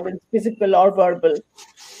of violence, physical or verbal,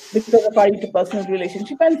 because of our interpersonal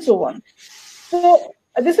relationship, and so on. So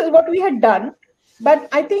this is what we had done. But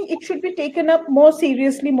I think it should be taken up more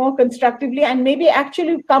seriously, more constructively, and maybe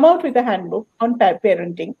actually come out with a handbook on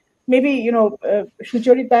parenting. Maybe,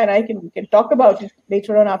 Shucharita and I can talk about it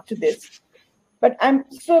later on after this. But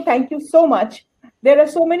thank you so much. There are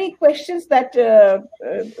so many questions that that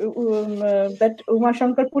Uma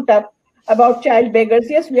Shankar put up about child beggars.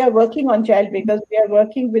 Yes, we are working on child beggars. We are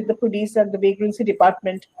working with the police and the vagrancy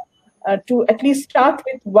department to at least start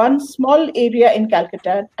with one small area in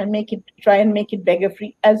Calcutta and try and make it beggar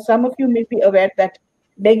free. As some of you may be aware that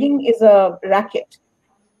begging is a racket.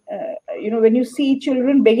 When you see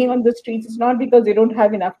children begging on the streets, it's not because they don't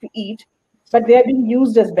have enough to eat, but they are being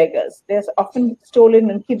used as beggars. They're often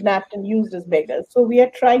stolen and kidnapped and used as beggars. So we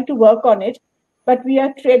are trying to work on it, but we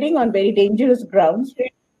are treading on very dangerous grounds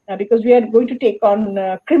because we are going to take on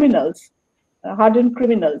criminals, hardened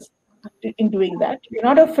criminals, in doing that. We're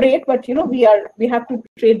not afraid, but we have to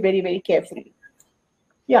tread very, very carefully.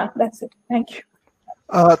 Yeah, that's it. Thank you.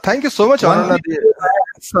 Thank you so much, Ananya.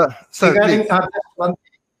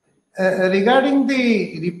 Regarding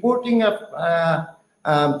the reporting of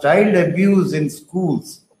child abuse in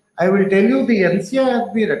schools. I will tell you the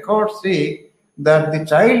NCRB records say that the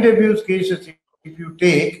child abuse cases, if you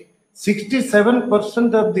take,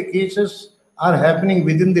 67% of the cases are happening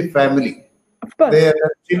within the family. Of course. Their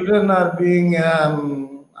children are being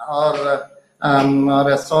or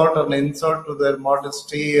assault or insult to their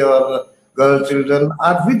modesty, or girl children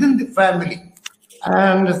are within the family.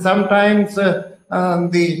 And sometimes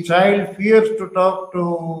the child fears to talk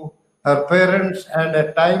to her parents, and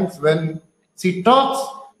at times when she talks,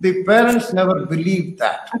 the parents never believe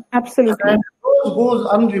that. Absolutely. And those goes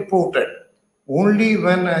unreported. Only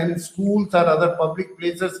when in schools or other public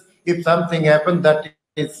places, if something happens, that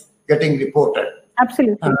is getting reported.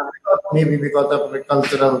 Absolutely. Maybe because of the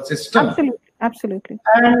cultural system. Absolutely. Absolutely.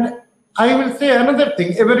 And I will say another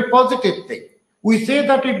thing, a very positive thing. We say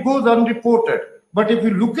that it goes unreported, but if you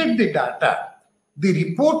look at the data, the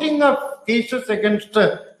reporting of cases against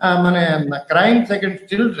crimes against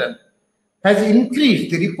children has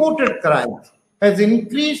increased. The reported crimes has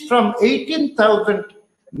increased from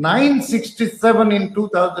 18,967 in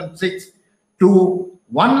 2006 to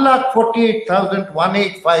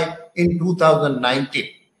 1,48,185 in 2019.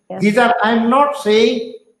 Yes. These are, I'm not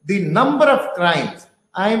saying the number of crimes.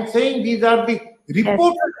 I am saying these are the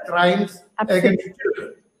reported crimes against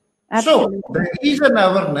children. Absolutely. So there is an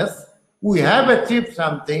awareness. We have achieved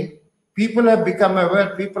something. People have become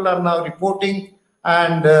aware. People are now reporting,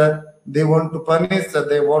 and they want to punish.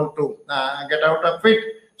 They want to get out of it.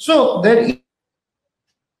 So there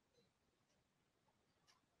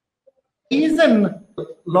is a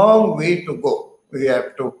long way to go. We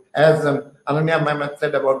have to, as Ananya ma'am had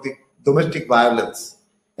said about the domestic violence,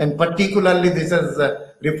 and particularly this is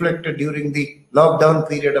reflected during the lockdown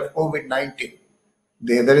period of COVID-19.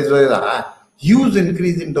 There is a huge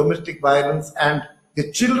increase in domestic violence, and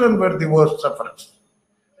the children were the worst sufferers.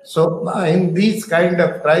 So in these kind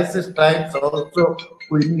of crisis times also,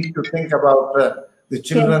 we need to think about the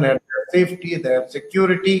children and their safety, their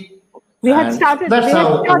security. We had started. That's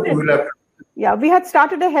how we will have to. Yeah, we had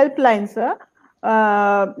started a helpline, sir,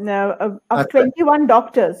 of 21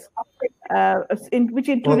 doctors, which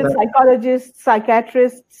included psychologists,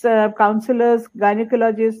 psychiatrists, counselors,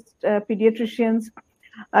 gynecologists, pediatricians.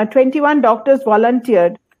 21 doctors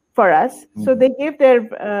volunteered for us. So they gave their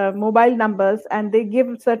mobile numbers, and they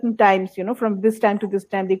give certain times, from this time to this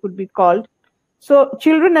time they could be called. So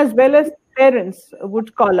children as well as parents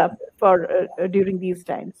would call up for during these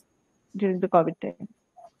times, during the COVID time.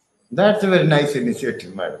 That's a very nice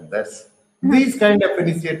initiative, madam. These kind of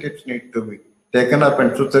initiatives need to be taken up,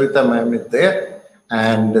 and Sucharita ma'am is there,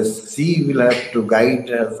 and she will have to guide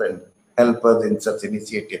us and help us in such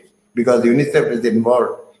initiatives, because UNICEF is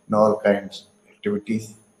involved in all kinds of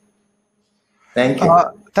activities. Thank you.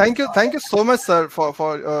 Thank you so much, sir, for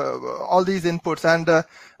all these inputs. And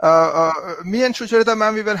me and Sucharita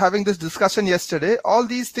ma'am, we were having this discussion yesterday. All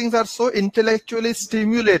these things are so intellectually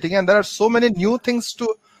stimulating, and there are so many new things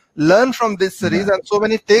to learn from this series, and so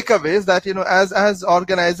many takeaways that, as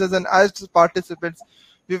organizers and as participants,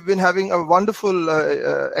 we've been having a wonderful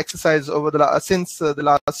exercise over since the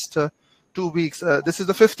last 2 weeks. This is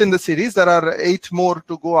the 5th in the series. There are 8 more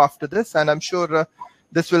to go after this, and I'm sure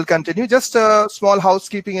this will continue. Just a small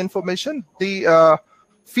housekeeping information. The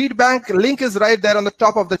feedback link is right there on the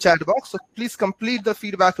top of the chat box. So please complete the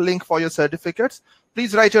feedback link for your certificates.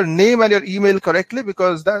 Please write your name and your email correctly,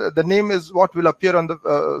 because the name is what will appear on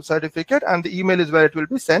the certificate, and the email is where it will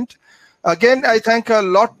be sent. Again, I thank a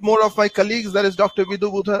lot more of my colleagues. There is Dr.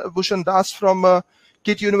 Vidhu Bhushan Das from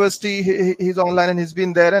KIT University. He's online, and he's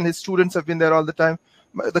been there, and his students have been there all the time.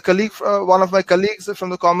 One of my colleagues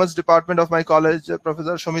from the Commerce Department of my college,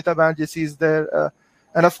 Professor Shomita Banerjee, is there.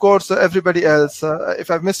 And of course, everybody else. If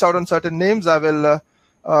I've missed out on certain names, I will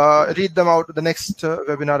read them out the next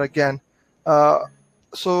webinar again.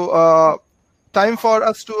 So time for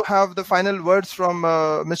us to have the final words from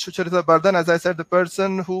Ms. Sucharita Bardhan, as I said, the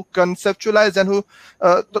person who conceptualized and who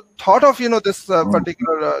thought of this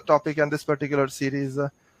particular topic and this particular series.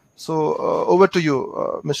 So over to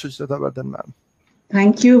you, Ms. Sucharita Bardhan, ma'am.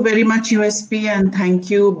 Thank you very much, USP, and thank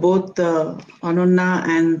you both Ananya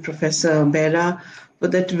and Professor Behra for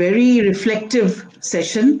that very reflective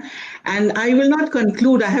session. And I will not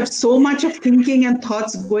conclude. I have so much of thinking and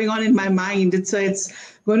thoughts going on in my mind. It's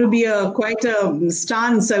going to be quite a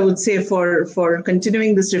stance, I would say, for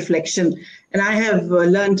continuing this reflection. And I have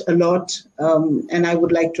learned a lot, and I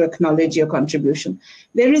would like to acknowledge your contribution.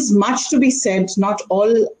 There is much to be said. Not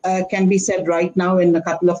all can be said right now in a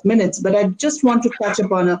couple of minutes, but I just want to touch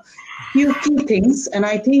upon a few key things. And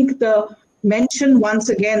I think the mention once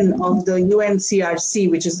again of the UNCRC,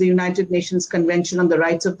 which is the United Nations Convention on the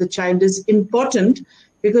Rights of the Child, is important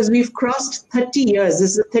because we've crossed 30 years.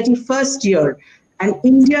 This is the 31st year, and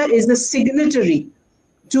India is the signatory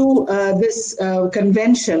to this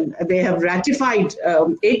convention. They have ratified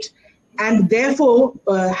it, and therefore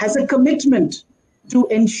has a commitment to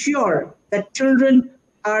ensure that children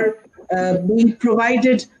are being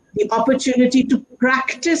provided the opportunity to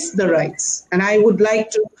practice the rights. And I would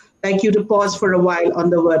like you to pause for a while on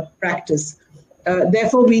the word practice.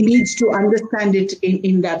 Therefore, we need to understand it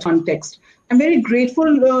in that context. I'm very grateful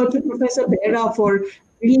to Professor Behra for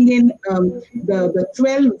bringing in the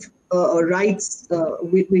 12 rights,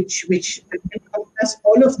 which encompass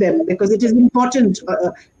all of them, because it is important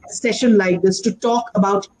a session like this to talk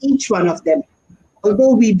about each one of them.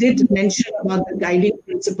 Although we did mention about the guiding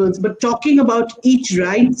principles, but talking about each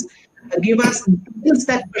rights gives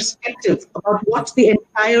that perspective about what the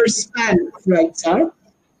entire span of rights are.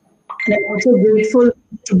 And I'm also grateful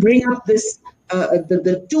to bring up this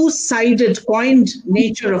the two-sided coined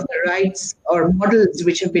nature of the rights or models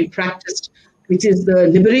which have been practiced, which is the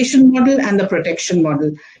liberation model and the protection model.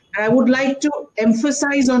 And I would like to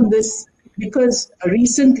emphasize on this because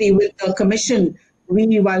recently with the Commission,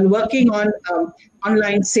 while working on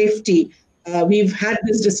online safety, we've had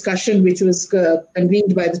this discussion which was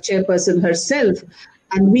convened by the chairperson herself,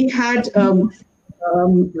 and we had a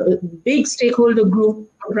big stakeholder group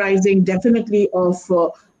comprising definitely of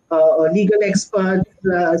legal experts,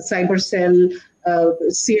 cyber cell,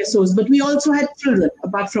 CSOs, but we also had children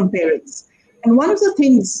apart from parents. And one of the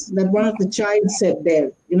things that one of the child said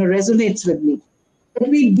there, resonates with me, that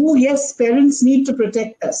we do, yes, parents need to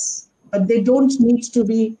protect us, but they don't need to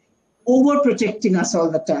be overprotecting us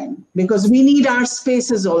all the time, because we need our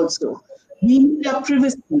spaces also. We need our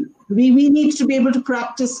privacy. We need to be able to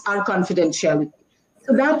practice our confidentiality.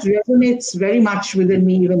 So that resonates very much within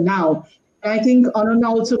me even now. And I think Ananya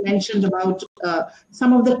also mentioned about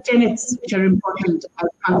some of the tenets which are important: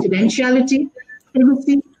 confidentiality,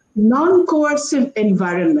 privacy, non-coercive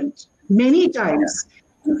environment. Many times,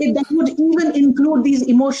 that would even include these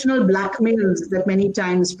emotional blackmails that many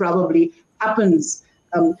times probably happens,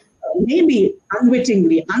 maybe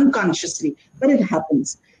unwittingly, unconsciously, but it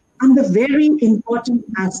happens. And the very important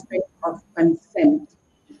aspect of consent.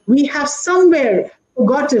 We have somewhere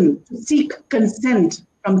forgotten to seek consent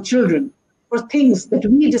from children for things that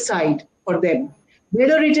we decide for them,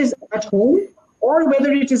 whether it is at home or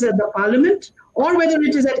whether it is at the parliament or whether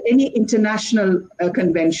it is at any international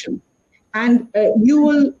convention. And you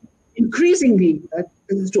will increasingly,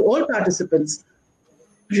 to all participants,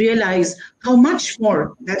 realize how much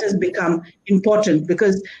more that has become important,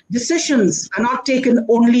 because decisions are not taken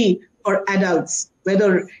only for adults,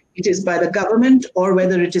 whether it is by the government or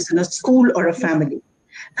whether it is in a school or a family.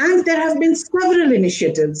 And there have been several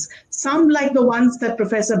initiatives, some like the ones that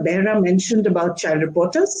Professor Behra mentioned about child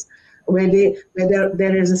reporters, where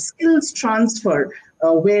there is a skills transfer,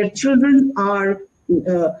 where children are,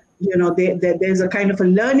 there's a kind of a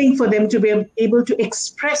learning for them to be able to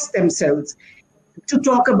express themselves, to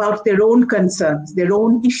talk about their own concerns, their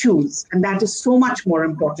own issues, and that is so much more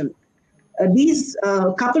important. These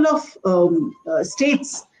couple of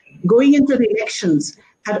states going into the elections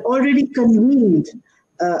had already convened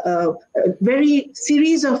a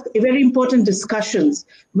series of very important discussions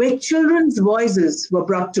where children's voices were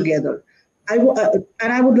brought together. And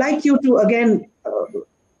I would like you to again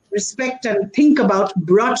respect and think about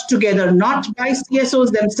brought together, not by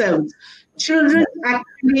CSOs themselves. Children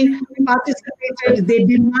actually participated, they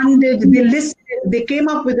demanded, they listed, they came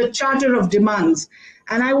up with a charter of demands.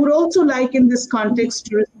 And I would also like in this context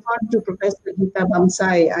to respond to Professor Geeta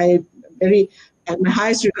Bamsai. My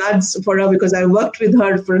highest regards for her, because I worked with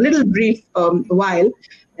her for a little brief while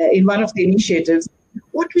in one of the initiatives.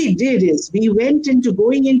 What we did is we went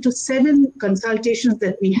going into 7 consultations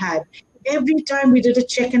that we had. Every time we did a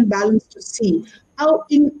check and balance to see how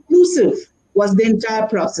inclusive was the entire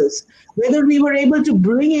process, whether we were able to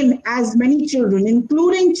bring in as many children,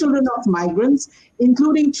 including children of migrants,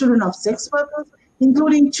 including children of sex workers,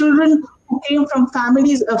 including children who came from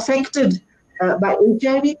families affected by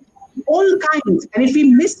HIV, all kinds. And if we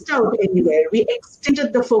missed out anywhere, we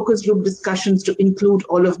extended the focus group discussions to include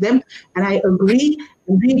all of them. And I agree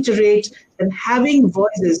and reiterate that having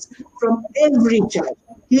voices from every child,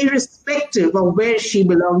 irrespective of where she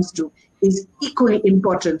belongs to, is equally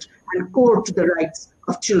important and core to the rights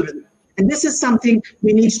of children. And this is something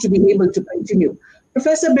we need to be able to continue.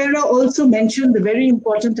 Professor Behra also mentioned the very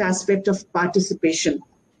important aspect of participation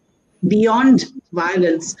beyond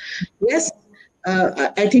violence. Yes,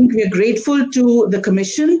 I think we are grateful to the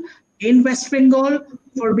Commission in West Bengal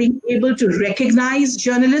for being able to recognize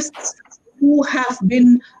journalists who have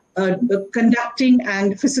been conducting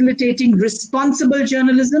and facilitating responsible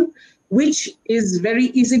journalism, which is very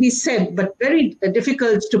easily said, but very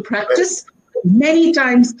difficult to practice. Many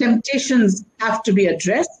times temptations have to be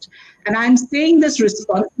addressed. And I'm saying this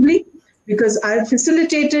responsibly because I've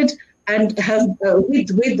facilitated and have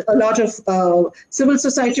with a lot of civil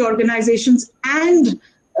society organizations and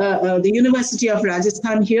the University of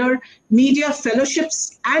Rajasthan here, media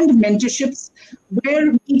fellowships and mentorships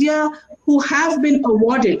where media who have been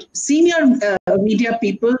awarded, senior media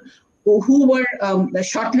people who were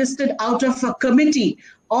shortlisted out of a committee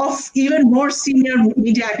of even more senior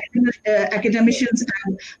media academicians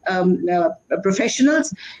and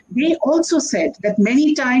professionals, they also said that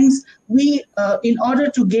many times we, in order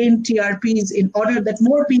to gain TRPs, in order that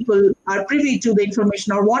more people are privy to the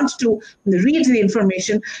information or want to read the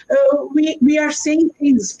information, we are saying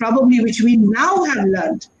things probably which we now have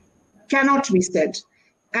learned cannot be said.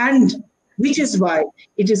 And which is why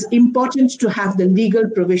it is important to have the legal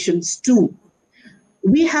provisions too.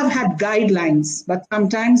 We have had guidelines, but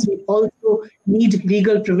sometimes we also need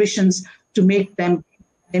legal provisions to make them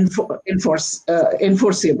enforceable.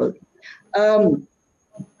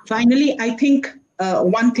 Finally, I think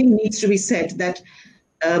one thing needs to be said, that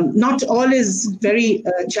not all is very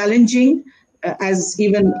challenging, as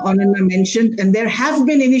even Ananya mentioned, and there have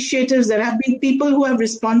been initiatives, there have been people who have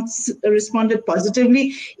responded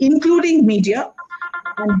positively, including media.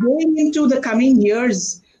 And going into the coming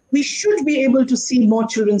years, we should be able to see more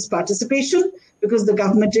children's participation, because the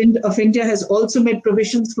government of India has also made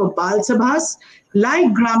provisions for Bal Sabhas.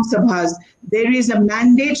 Like Gram Sabhas, there is a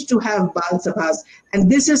mandate to have Bal Sabhas.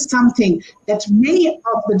 And this is something that many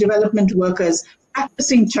of the development workers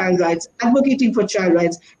practicing child rights, advocating for child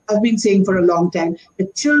rights, have been saying for a long time. The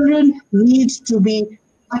children need to be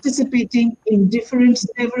participating in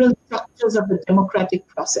several structures of the democratic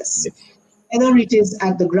process. Whether it is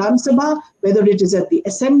at the Gram Sabha, whether it is at the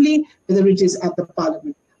assembly, whether it is at the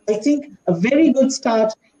parliament. I think a very good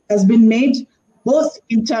start has been made, both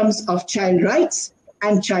in terms of child rights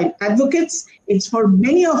and child advocates. It's for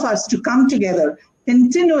many of us to come together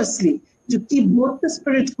continuously to keep both the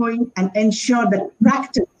spirit going and ensure that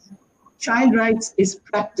child rights is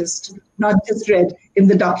practiced, not just read in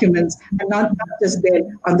the documents and not just there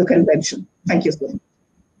on the convention. Thank you so much.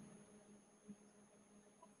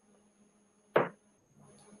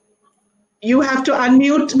 You have to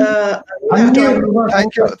unmute.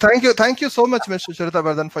 Thank you so much, Mr.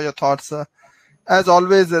 Chakraborti, for your thoughts. As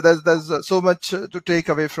always, there's so much to take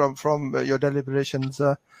away from your deliberations.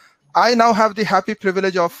 I now have the happy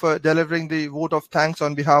privilege of delivering the vote of thanks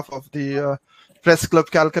on behalf of the Press Club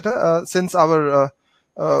Calcutta. Since our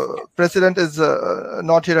president is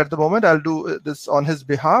not here at the moment, I'll do this on his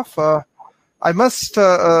behalf. I must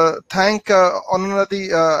thank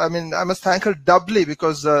Ananya. I must thank her doubly,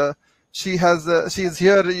 because she is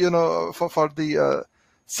here, for the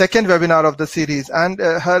second webinar of the series, and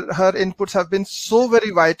her inputs have been so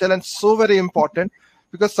very vital and so very important,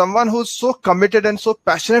 because someone who's so committed and so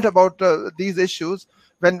passionate about these issues,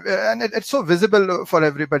 and it's so visible for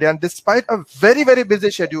everybody, and despite a very, very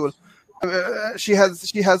busy schedule, she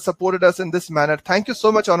has supported us in this manner. Thank you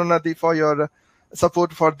so much, Ananya, for your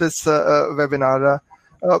support for this webinar.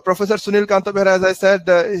 Professor Sunil Kanta-Behra, as I said,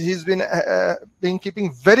 he's been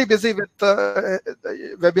keeping very busy with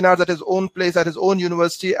webinars at his own place, at his own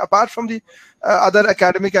university, apart from the other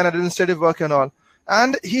academic and administrative work and all.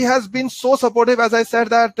 And he has been so supportive, as I said,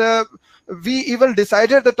 that we even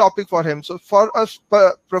decided the topic for him. So for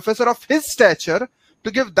a professor of his stature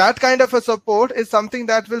to give that kind of a support is something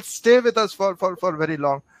that will stay with us for very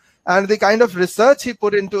long. And the kind of research he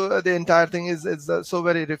put into the entire thing is so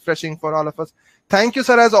very refreshing for all of us. Thank you,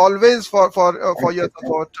 sir, as always, for your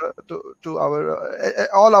support to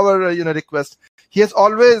all our requests. He has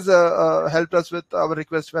always helped us with our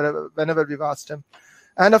requests whenever we've asked him.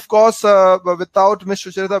 And of course, without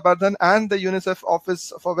Mr. Chakraborti and the UNICEF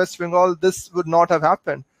Office for West Bengal, this would not have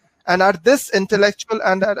happened. And at this intellectual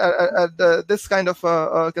and at this kind of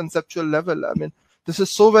conceptual level, I mean, this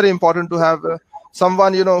is so very important to have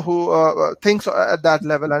someone who thinks at that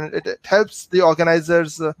level, and it helps the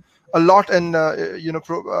organizers a lot in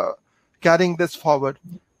carrying this forward.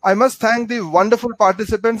 I must thank the wonderful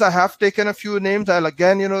participants. I have taken a few names. I'll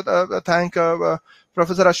again thank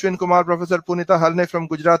Professor Ashwin Kumar, Professor Punita Halne from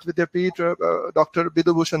Gujarat Vidyapeeth, Dr.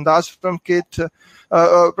 Bidhu Bhushan Das from KIT,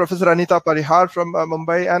 Professor Anita Parihar from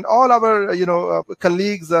Mumbai, and all our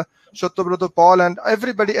colleagues, Shottobroto Paul, and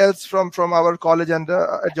everybody else from our college and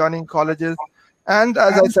adjoining colleges. And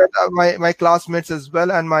as I said, my classmates as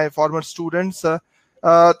well, and my former students.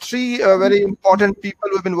 three very important people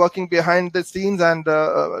who have been working behind the scenes, and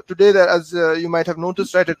today, as you might have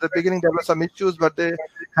noticed right at the beginning, there were some issues, but they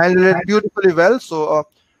handled it beautifully well. So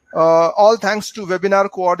all thanks to webinar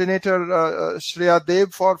coordinator Shreya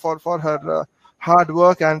Dev for her hard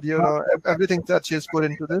work and everything that she has put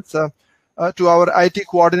into this. To our IT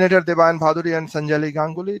coordinator Devan Bhaduri and Sanjali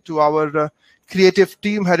Ganguly, to our creative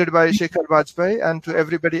team headed by Shekhar Vajpayee, and to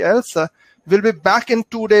everybody else. We'll be back in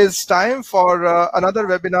 2 days' time for another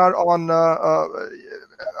webinar on,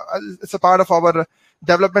 it's a part of our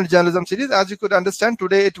development journalism series. As you could understand,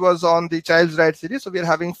 today it was on the child's rights series. So we are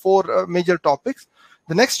having 4 major topics.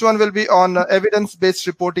 The next one will be on evidence-based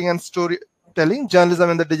reporting and storytelling, journalism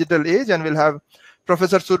in the digital age. And we'll have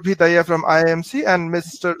Professor Surbhi Daya from IIMC and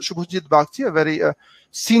Mr. Shubhajit Bagchi, a very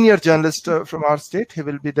senior journalist from our state. He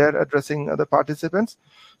will be there addressing the participants.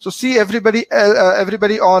 So see everybody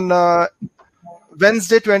on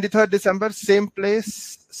Wednesday, 23rd December, same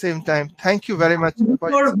place, same time. Thank you very much.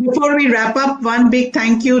 Before we wrap up, one big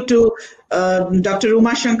thank you to Dr.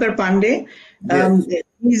 Uma Shankar Pandey. Yes.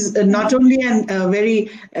 He's not only a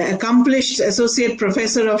very accomplished associate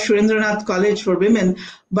professor of Surendranath College for Women,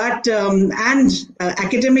 but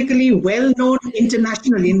academically well known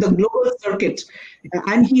internationally in the global circuit.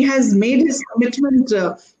 And he has made his commitment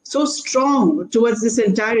so strong towards this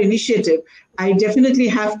entire initiative. I definitely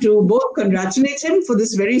have to both congratulate him for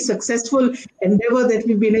this very successful endeavor that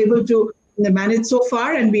we've been able to manage so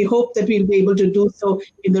far, and we hope that we'll be able to do so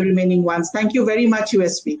in the remaining ones. Thank you very much,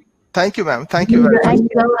 USP. Thank you, ma'am. Thank you very much.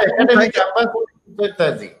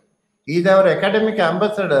 He's our academic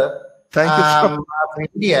ambassador. Thank you. Of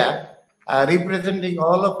India, representing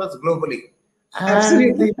all of us globally.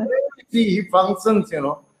 Absolutely. And the way he functions,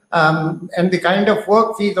 and the kind of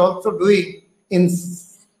work he's also doing in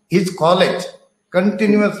his college,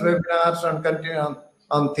 continuous webinars and continue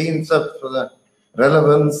on themes of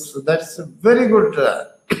relevance. That's a very good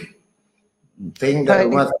thing that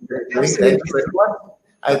must be doing. Thank you very much.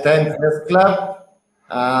 I thank Press Club,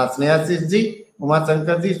 Snehashish ji, Uma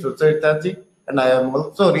Shankar ji, Sucharita ji, and I am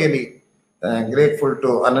also really grateful to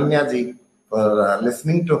Ananya ji for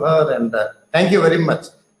listening to her, and thank you very much.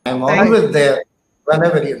 I am always there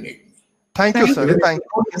whenever you need me. Thank you, sir. Thank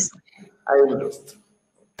you. I will do it.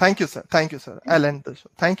 Thank you, sir. Thank you, sir. I'll end the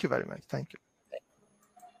show. Thank you very much. Thank you.